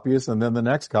next copyist, and then the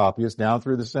next copyist down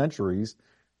through the centuries,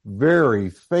 very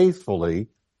faithfully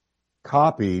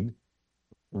copied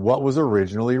what was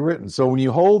originally written. So when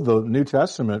you hold the New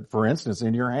Testament, for instance,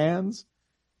 in your hands,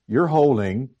 you're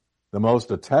holding the most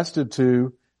attested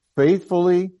to,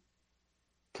 faithfully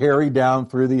carried down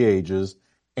through the ages,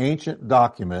 ancient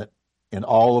document in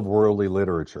all of worldly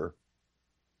literature.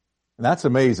 And that's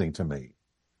amazing to me.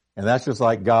 And that's just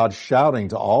like God shouting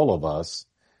to all of us,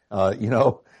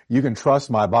 you can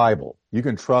trust my Bible. You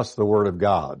can trust the Word of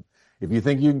God. If you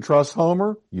think you can trust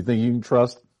Homer, you think you can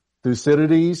trust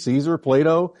Thucydides, Caesar,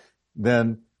 Plato,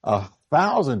 then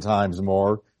 1,000 times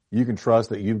more you can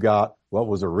trust that you've got what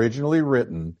was originally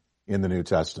written in the New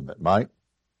Testament. Mike?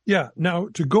 Yeah. Now,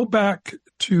 to go back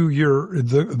to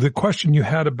the question you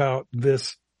had about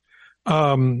this,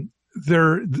 it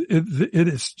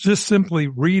is just simply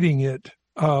reading it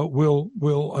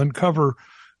will uncover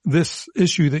this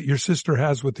issue that your sister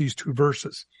has with these two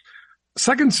verses.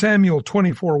 2 Samuel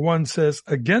 24:1 says,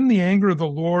 again the anger of the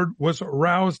Lord was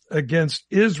aroused against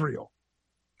Israel,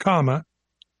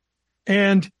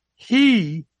 and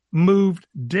he moved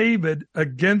David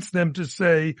against them to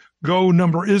say, go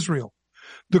number Israel.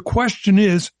 The question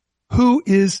is, who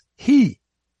is he?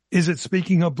 Is it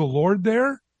speaking of the Lord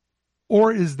there?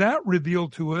 Or is that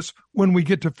revealed to us when we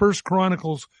get to 1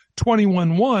 Chronicles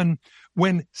 21:1,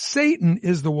 when Satan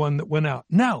is the one that went out?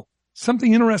 Now,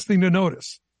 something interesting to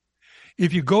notice.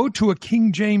 If you go to a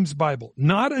King James Bible,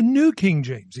 not a New King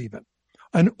James even,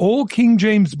 an old King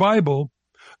James Bible,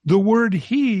 the word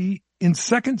he in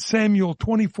 2 Samuel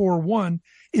 24:1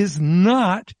 is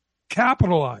not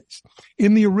capitalized.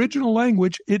 In the original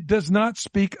language, it does not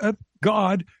speak of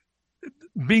God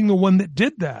being the one that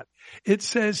did that. It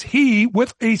says he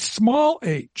with a small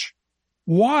h.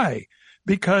 Why?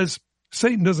 Because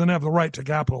Satan doesn't have the right to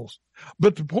capitals.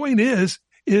 But the point is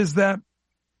that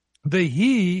the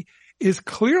he is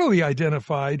clearly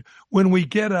identified when we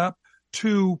get up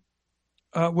to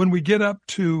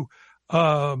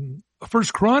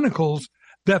First Chronicles,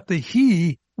 that the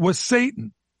he was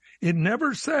Satan. It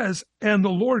never says, and the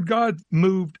Lord God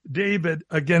moved David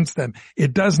against them.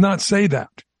 It does not say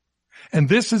that. And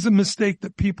this is a mistake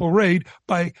that people made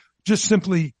by just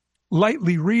simply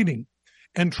lightly reading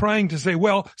and trying to say,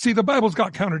 well, see, the Bible's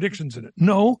got contradictions in it.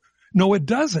 No, it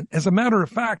doesn't. As a matter of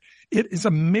fact, it is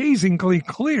amazingly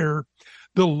clear.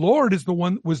 The Lord is the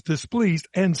one that was displeased,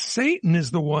 and Satan is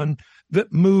the one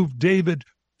that moved David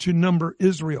to number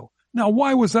Israel. Now,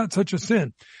 why was that such a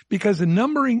sin? Because in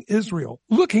numbering Israel,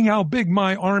 looking how big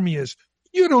my army is,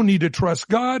 you don't need to trust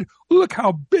God. Look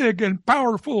how big and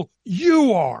powerful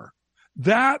you are.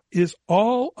 That is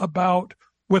all about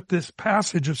what this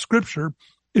passage of Scripture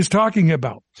is talking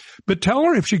about. But tell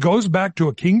her if she goes back to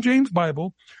a King James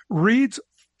Bible, reads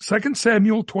 2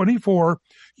 Samuel 24,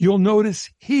 you'll notice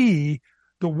he,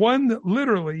 the one that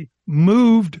literally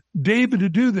moved David to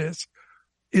do this,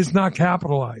 is not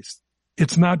capitalized.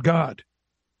 It's not God.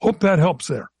 Hope that helps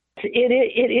there.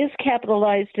 It is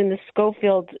capitalized in the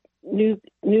Schofield New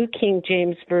King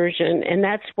James Version, and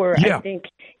that's where I think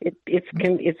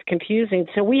it's confusing.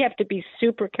 So we have to be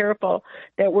super careful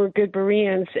that we're good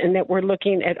Bereans and that we're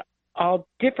looking at all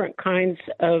different kinds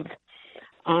of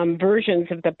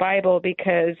versions of the Bible,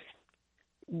 because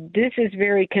this is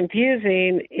very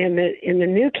confusing in the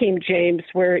New King James,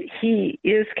 where he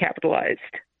is capitalized.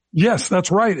 Yes,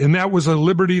 that's right. And that was a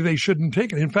liberty they shouldn't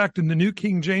take. In fact, in the New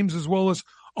King James, as well as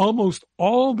almost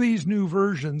all these new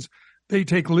versions, they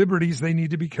take liberties they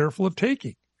need to be careful of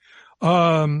taking.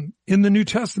 In the New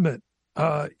Testament,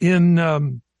 in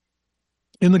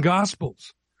the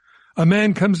Gospels, a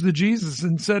man comes to Jesus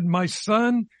and said, my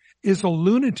son is a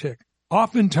lunatic.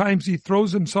 Oftentimes he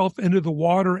throws himself into the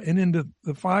water and into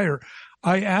the fire.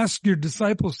 I asked your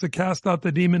disciples to cast out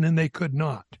the demon and they could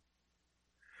not.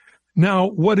 Now,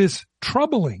 what is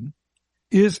troubling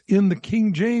is in the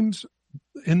King James,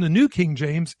 in the New King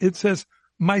James, it says,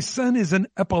 my son is an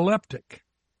epileptic.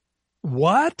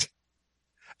 What?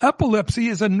 Epilepsy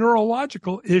is a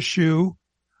neurological issue.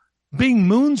 Being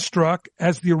moonstruck,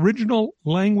 as the original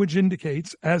language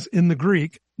indicates, as in the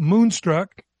Greek,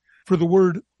 moonstruck for the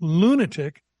word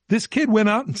lunatic, this kid went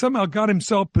out and somehow got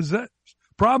himself possessed,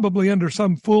 probably under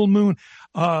some full moon.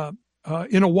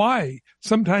 In Hawaii,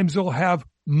 sometimes they'll have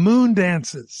moon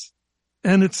dances,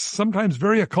 and it's sometimes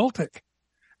very occultic.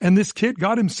 And this kid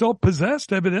got himself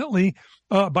possessed, evidently,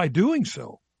 by doing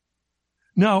so.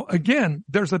 Now, again,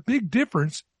 there's a big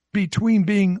difference between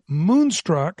being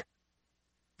moonstruck,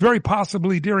 very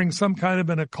possibly during some kind of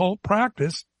an occult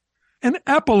practice, and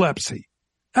epilepsy.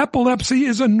 Epilepsy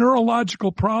is a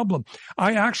neurological problem.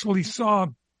 I actually saw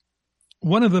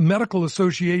one of the medical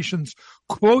associations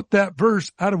quote that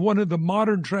verse out of one of the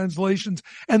modern translations,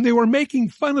 and they were making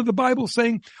fun of the Bible,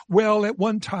 saying, well, at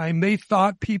one time they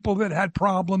thought people that had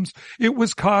problems, it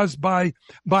was caused by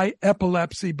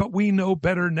epilepsy, but we know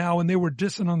better now, and they were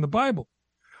dissing on the Bible.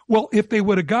 Well, if they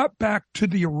would have got back to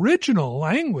the original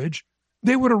language,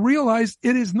 they would have realized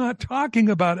it is not talking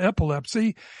about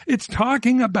epilepsy. It's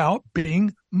talking about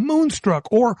being moonstruck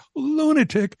or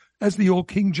lunatic, as the old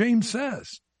King James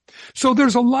says. So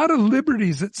there's a lot of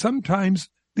liberties that sometimes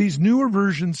these newer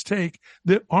versions take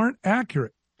that aren't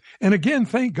accurate. And again,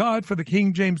 thank God for the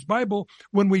King James Bible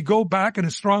when we go back in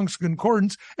a Strong's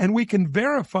Concordance and we can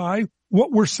verify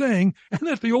what we're saying and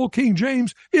that the old King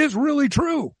James is really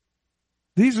true.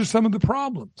 These are some of the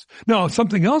problems. Now,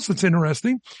 something else that's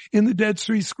interesting in the Dead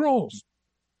Sea Scrolls.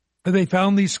 They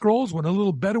found these scrolls when a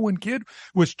little Bedouin kid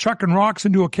was chucking rocks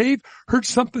into a cave, heard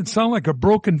something sound like a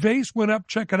broken vase, went up,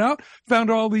 check it out, found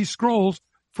all these scrolls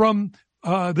from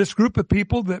this group of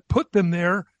people that put them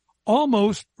there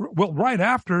right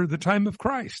after the time of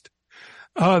Christ.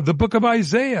 The book of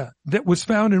Isaiah that was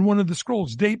found in one of the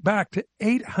scrolls date back to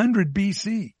 800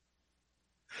 BC.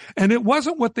 And it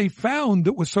wasn't what they found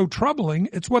that was so troubling,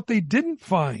 it's what they didn't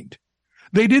find.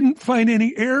 They didn't find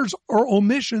any errors or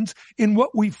omissions in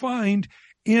what we find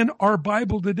in our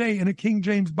Bible today, in a King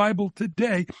James Bible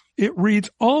today. It reads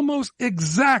almost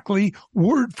exactly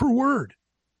word for word.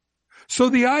 So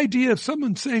the idea of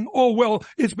someone saying, oh, well,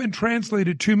 it's been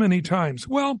translated too many times.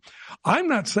 Well, I'm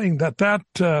not saying that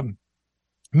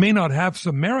may not have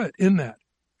some merit in that.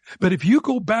 But if you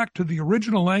go back to the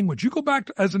original language, you go back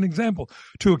to, as an example,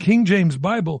 to a King James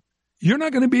Bible, you're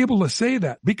not going to be able to say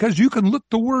that because you can look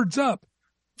the words up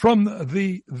from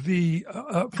the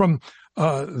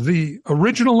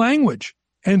original language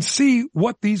and see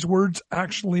what these words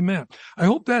actually meant. I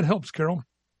hope that helps, Carol.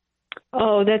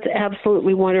 Oh, that's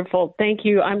absolutely wonderful. Thank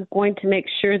you. I'm going to make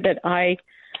sure that I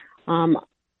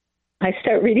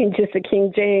start reading just the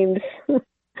King James.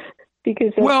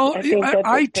 Because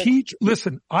I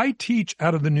teach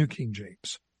out of the New King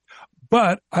James,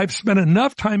 but I've spent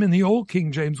enough time in the Old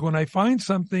King James when I find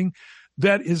something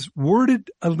that is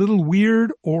worded a little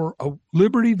weird or a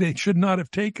liberty they should not have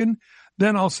taken,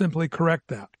 then I'll simply correct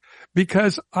that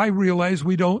because I realize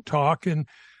we don't talk in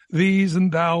these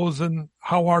and thous and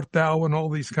how art thou and all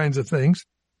these kinds of things.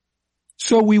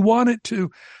 So we want it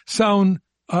to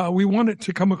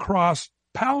come across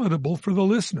palatable for the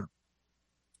listener.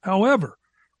 However,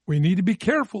 we need to be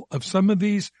careful of some of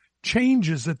these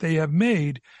changes that they have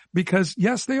made because,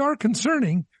 yes, they are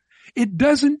concerning. It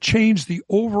doesn't change the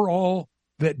overall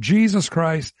that Jesus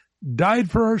Christ died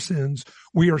for our sins.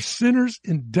 We are sinners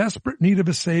in desperate need of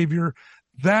a Savior.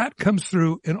 That comes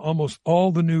through in almost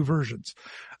all the new versions.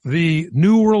 The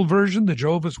New World Version, the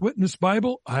Jehovah's Witness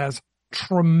Bible, has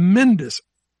tremendous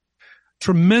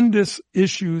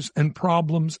issues and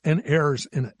problems and errors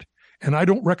in it. And I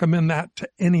don't recommend that to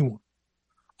anyone.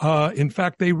 In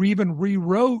fact, they even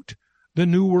rewrote the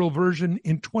New World Version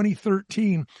in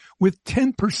 2013 with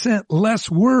 10% less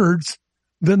words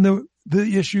than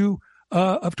the issue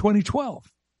of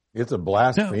 2012. It's a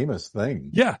blasphemous thing.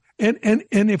 Yeah. And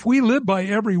if we live by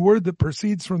every word that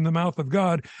proceeds from the mouth of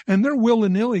God, and they're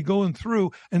willy-nilly going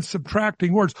through and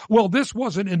subtracting words, well, this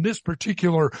wasn't in this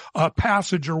particular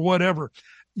passage or whatever.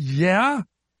 Yeah.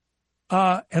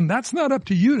 And that's not up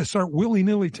to you to start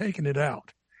willy-nilly taking it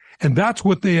out. And that's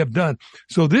what they have done.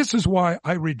 So this is why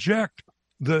I reject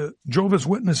the Jehovah's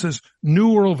Witnesses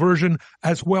New World Version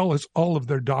as well as all of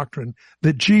their doctrine,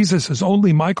 that Jesus is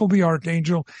only Michael the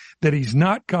Archangel, that he's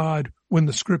not God, when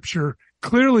the scripture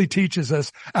clearly teaches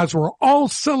us, as we're all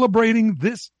celebrating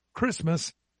this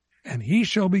Christmas, And he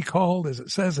shall be called, as it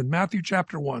says in Matthew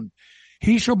chapter 1,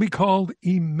 he shall be called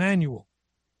Emmanuel.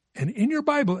 And in your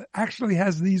Bible, it actually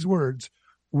has these words,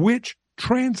 which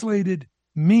translated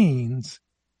means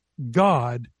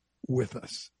God with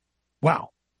us. Wow.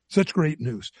 Such great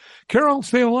news. Carol,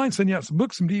 stay on the line. Send you out some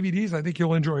books, some DVDs. I think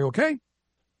you'll enjoy, okay?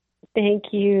 Thank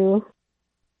you.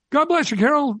 God bless you,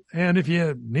 Carol. And if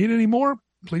you need any more,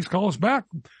 please call us back.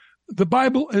 The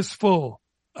Bible is full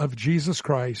of Jesus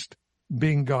Christ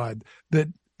being God, that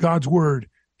God's word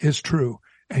is true,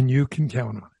 and you can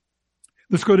count on it.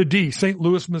 Let's go to D, St.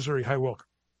 Louis, Missouri. Hi, welcome.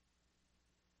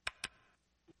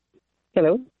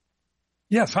 Hello?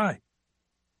 Yes, hi.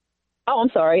 Oh, I'm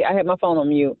sorry. I had my phone on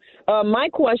mute. My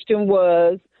question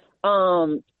was,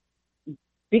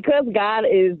 because God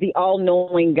is the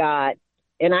all-knowing God,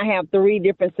 and I have 3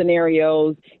 different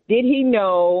scenarios, did he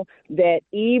know that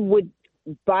Eve would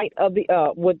bite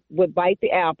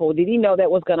the apple? Did he know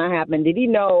that was going to happen? Did he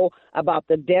know about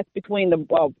the death between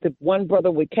the one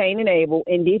brother with Cain and Abel?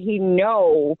 And did he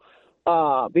know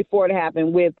before it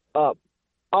happened with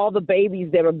all the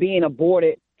babies that are being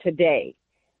aborted today?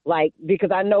 Like,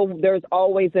 because I know there's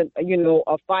always a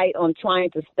fight on trying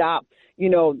to stop,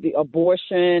 the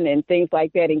abortion and things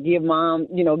like that, and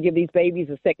give these babies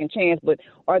a second chance. But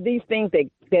are these things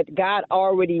that God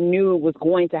already knew was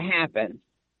going to happen?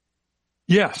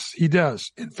 Yes, he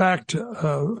does. In fact,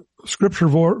 scripture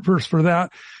verse for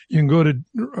that, you can go to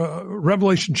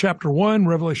Revelation chapter 1,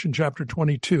 Revelation chapter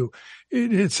 22.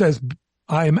 It says,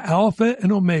 I am Alpha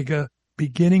and Omega,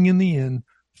 beginning and the end,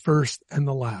 first and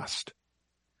the last.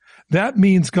 That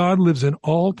means God lives in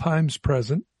all times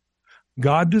present.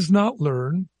 God does not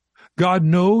learn. God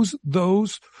knows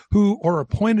those who are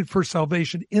appointed for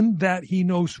salvation, in that he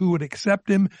knows who would accept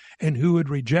him and who would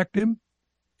reject him.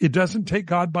 It doesn't take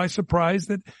God by surprise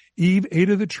that Eve ate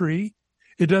of the tree.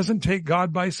 It doesn't take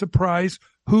God by surprise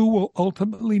who will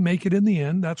ultimately make it in the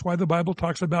end. That's why the Bible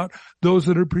talks about those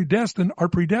that are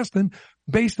predestined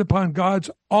based upon God's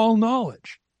all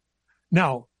knowledge.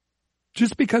 Now,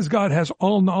 just because God has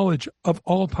all knowledge of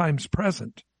all times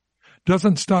present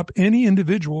doesn't stop any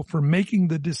individual from making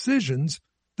the decisions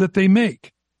that they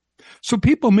make. So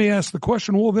people may ask the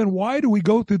question, well, then why do we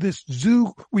go through this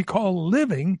zoo we call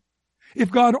living?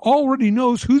 If God already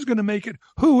knows who's going to make it,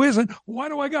 who isn't, why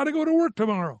do I got to go to work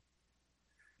tomorrow?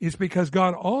 It's because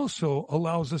God also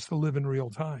allows us to live in real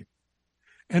time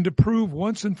and to prove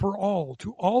once and for all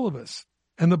to all of us.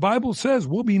 And the Bible says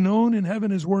we'll be known in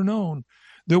heaven as we're known,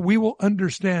 that we will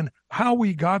understand how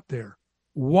we got there,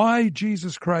 why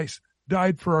Jesus Christ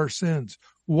died for our sins,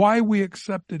 why we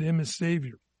accepted him as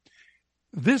Savior.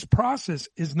 This process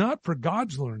is not for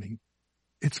God's learning,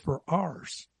 it's for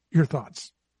ours. Your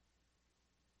thoughts?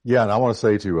 Yeah, and I want to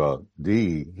say to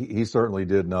D, he certainly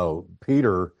did know.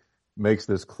 Peter makes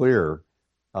this clear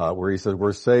where he says,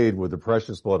 we're saved with the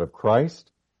precious blood of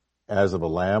Christ as of a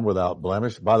lamb without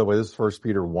blemish. By the way, this is 1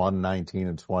 Peter 1, 19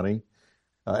 and 20.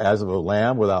 As of a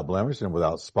lamb without blemish and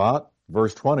without spot.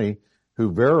 Verse 20,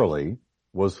 who verily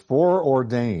was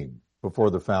foreordained before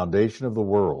the foundation of the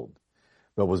world,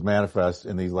 but was manifest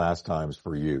in these last times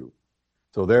for you.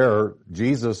 So there,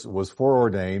 Jesus was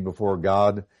foreordained before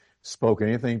God spoke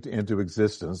anything into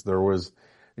existence. There was,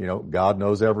 God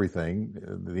knows everything,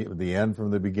 the end from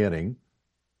the beginning.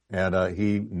 And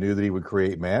he knew that he would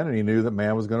create man, and he knew that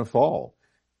man was going to fall.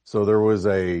 So there was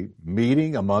a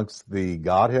meeting amongst the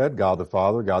Godhead, God the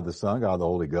Father, God the Son, God the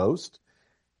Holy Ghost,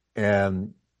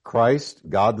 and Christ,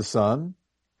 God the Son,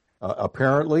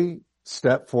 apparently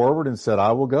stepped forward and said,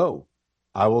 I will go.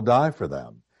 I will die for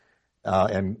them.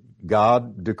 And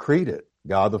God decreed it,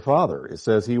 God the Father. It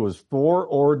says he was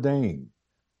foreordained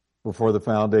before the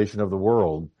foundation of the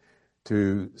world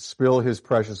to spill his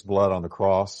precious blood on the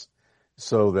cross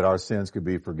so that our sins could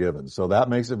be forgiven. So that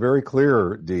makes it very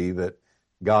clear, D, that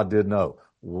God did know.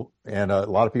 And a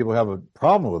lot of people have a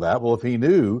problem with that. Well, if he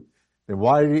knew, then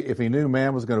if he knew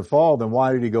man was going to fall, then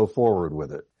why did he go forward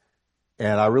with it?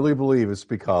 And I really believe it's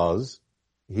because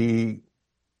he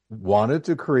wanted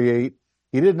to create,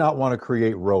 he did not want to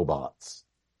create robots.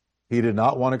 He did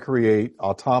not want to create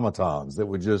automatons that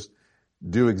would just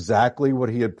do exactly what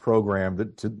he had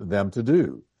programmed them to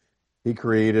do. He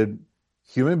created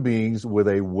human beings with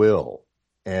a will,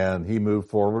 and he moved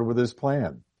forward with his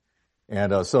plan.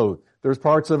 And so there's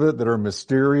parts of it that are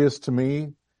mysterious to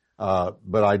me,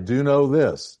 but I do know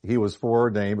this. He was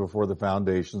foreordained before the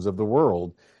foundations of the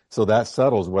world, so that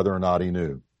settles whether or not he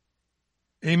knew.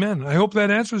 Amen. I hope that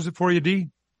answers it for you, D.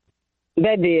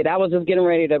 That did. I was just getting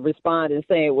ready to respond and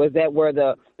say, was that where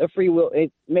the free will,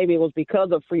 maybe it was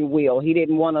because of free will. He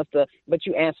didn't want us to, but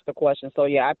you answered the question. So,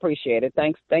 yeah, I appreciate it.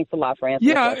 Thanks a lot for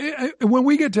answering. Yeah, when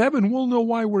we get to heaven, we'll know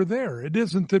why we're there. It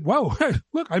isn't that, wow,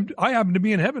 look, I happen to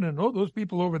be in heaven, and those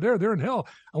people over there, they're in hell.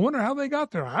 I wonder how they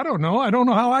got there. I don't know. I don't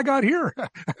know how I got here.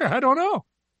 I don't know.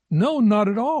 No, not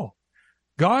at all.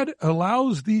 God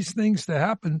allows these things to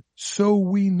happen so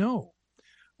we know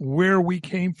where we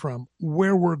came from,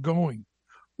 where we're going.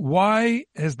 Why,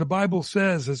 as the Bible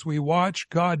says, as we watch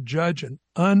God judge an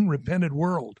unrepented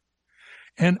world,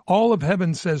 and all of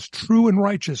heaven says, true and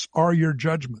righteous are your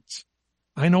judgments.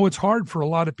 I know it's hard for a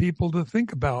lot of people to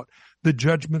think about the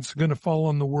judgments going to fall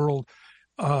on the world,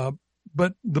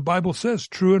 but the Bible says,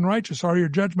 true and righteous are your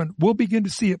judgment. We'll begin to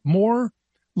see it more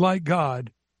like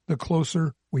God the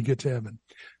closer we get to heaven.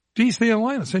 Stay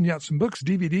online. I'll send you out some books,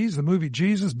 DVDs, the movie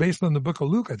Jesus, based on the book of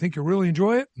Luke. I think you'll really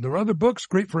enjoy it. There are other books,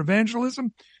 great for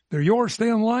evangelism. They're yours.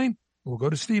 Stay online. We'll go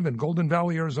to Stephen, Golden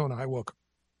Valley, Arizona. Hi, welcome.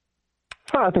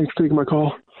 Hi, thanks for taking my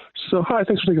call.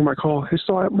 Hey,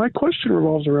 so my question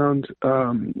revolves around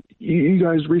you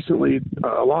guys recently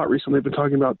have been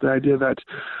talking about the idea that,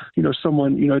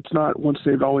 someone, it's not once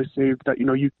saved, always saved, that,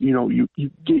 you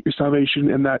get your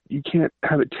salvation and that you can't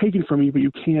have it taken from you, but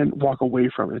you can walk away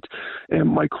from it. And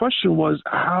my question was,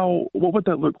 what would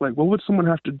that look like? What would someone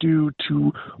have to do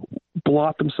to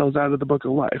blot themselves out of the book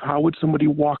of life? How would somebody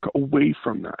walk away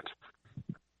from that?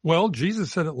 Well,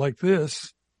 Jesus said it like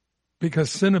this: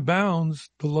 because sin abounds,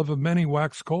 the love of many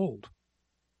wax cold.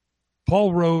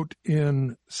 Paul wrote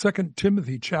in 2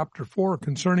 Timothy chapter 4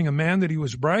 concerning a man that he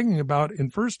was bragging about in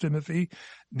 1 Timothy,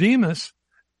 Demas.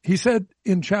 He said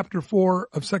in chapter 4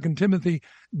 of 2 Timothy,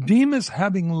 Demas,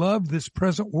 having loved this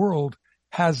present world,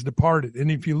 has departed.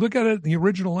 And if you look at it in the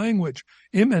original language,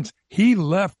 it means he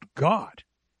left God,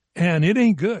 and it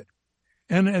ain't good.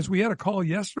 And as we had a call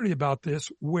yesterday about this,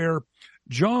 where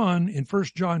John in 1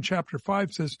 John chapter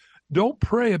 5 says, don't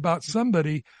pray about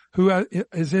somebody who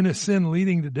is in a sin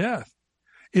leading to death.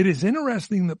 It is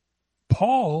interesting that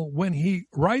Paul, when he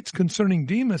writes concerning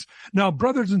Demas, now,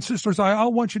 brothers and sisters, I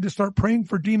want you to start praying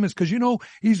for Demas because,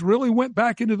 he's really went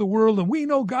back into the world and we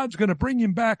know God's going to bring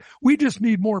him back. We just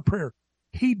need more prayer.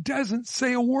 He doesn't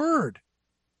say a word.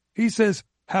 He says,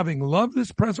 having loved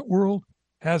this present world,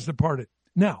 has departed.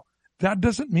 Now, that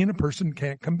doesn't mean a person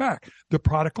can't come back. The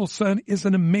prodigal son is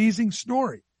an amazing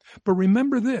story. But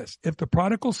remember this, if the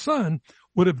prodigal son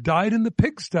would have died in the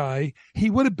pigsty, he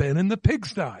would have been in the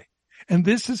pigsty. And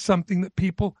this is something that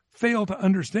people fail to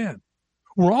understand.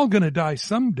 We're all going to die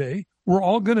someday. We're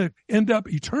all going to end up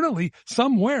eternally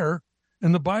somewhere.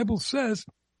 And the Bible says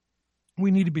we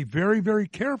need to be very, very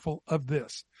careful of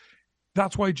this.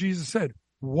 That's why Jesus said,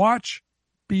 watch,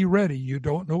 be ready. You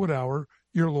don't know what hour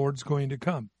your Lord's going to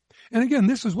come. And again,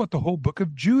 this is what the whole book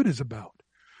of Jude is about.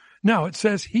 Now, it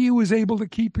says he was able to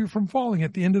keep you from falling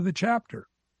at the end of the chapter.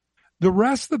 The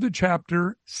rest of the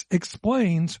chapter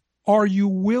explains, are you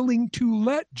willing to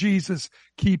let Jesus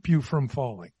keep you from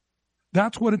falling?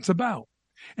 That's what it's about.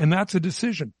 And that's a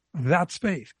decision. That's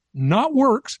faith. Not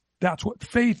works. That's what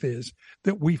faith is,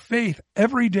 that we faith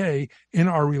every day in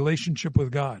our relationship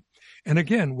with God. And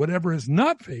again, whatever is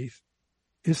not faith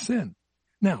is sin.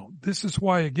 Now, this is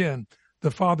why, again, the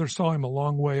Father saw him a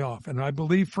long way off. And I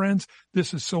believe, friends,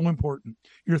 this is so important.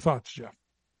 Your thoughts, Jeff?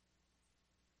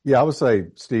 Yeah, I would say,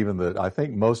 Stephen, that I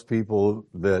think most people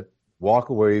that walk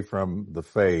away from the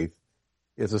faith,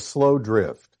 it's a slow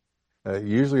drift.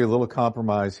 Usually a little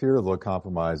compromise here, a little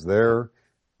compromise there.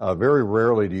 Very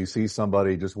rarely do you see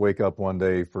somebody just wake up one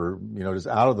day just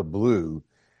out of the blue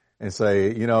and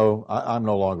say, I'm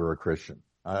no longer a Christian.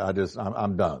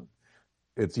 I'm done.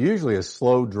 It's usually a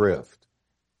slow drift.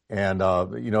 And,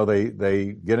 they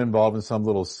get involved in some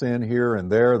little sin here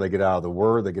and there. They get out of the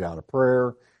word. They get out of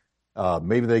prayer.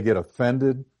 Maybe they get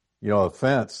offended.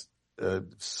 Offense,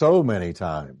 so many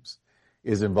times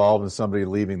is involved in somebody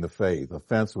leaving the faith.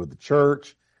 Offense with the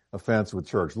church, offense with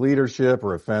church leadership,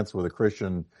 or offense with a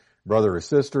Christian brother or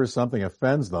sister. Something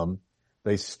offends them.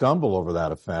 They stumble over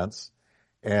that offense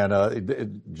and,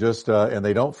 and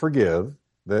they don't forgive.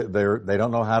 They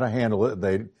don't know how to handle it.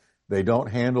 They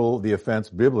don't handle the offense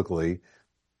biblically,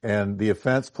 and the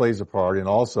offense plays a part in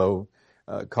also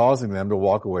causing them to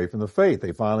walk away from the faith.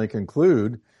 They finally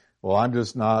conclude, well, I'm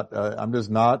just not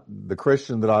the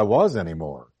Christian that I was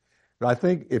anymore. But I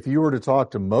think if you were to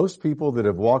talk to most people that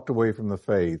have walked away from the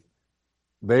faith,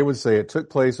 they would say it took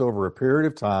place over a period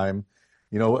of time.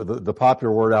 The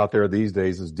popular word out there these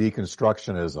days is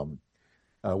deconstructionism,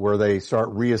 where they start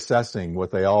reassessing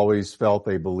what they always felt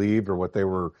they believed or what they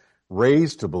were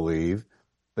raised to believe.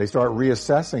 They start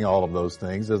reassessing all of those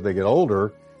things as they get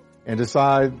older, and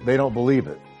decide they don't believe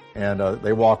it, and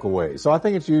they walk away. So I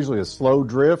think it's usually a slow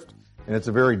drift, and it's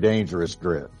a very dangerous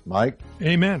drift. Mike?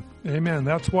 Amen. Amen.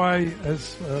 That's why,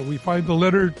 as we find the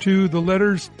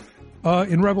letters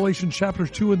in Revelation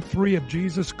chapters 2 and 3 of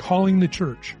Jesus calling the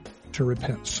church to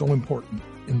repent. So important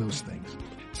in those things.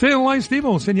 Stay on the line, Steve.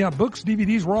 We'll send you out books,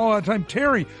 DVDs. We're all out of time.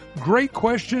 Terry, great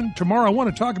question. Tomorrow, I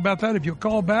want to talk about that if you'll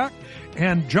call back.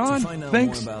 And John,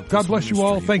 thanks. God bless you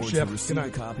all. Thanks, Jeff. Good night. To receive a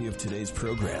copy of today's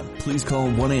program, please call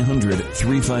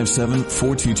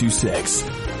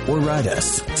 1-800-357-4226 or write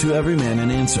us to Every Man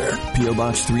an Answer, P.O.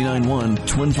 Box 391,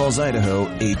 Twin Falls, Idaho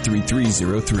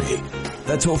 83303.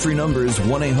 That toll-free number is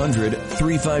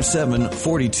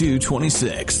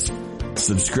 1-800-357-4226.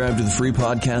 Subscribe to the free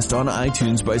podcast on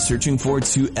iTunes by searching for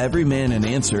To Every Man an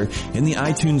Answer in the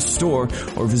iTunes store,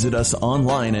 or visit us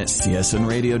online at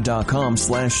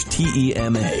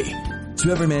csnradio.com/TEMA.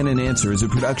 To Every Man an Answer is a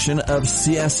production of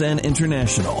CSN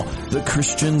International, the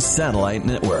Christian Satellite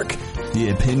Network. The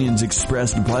opinions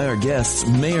expressed by our guests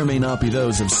may or may not be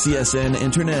those of CSN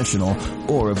International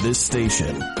or of this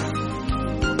station.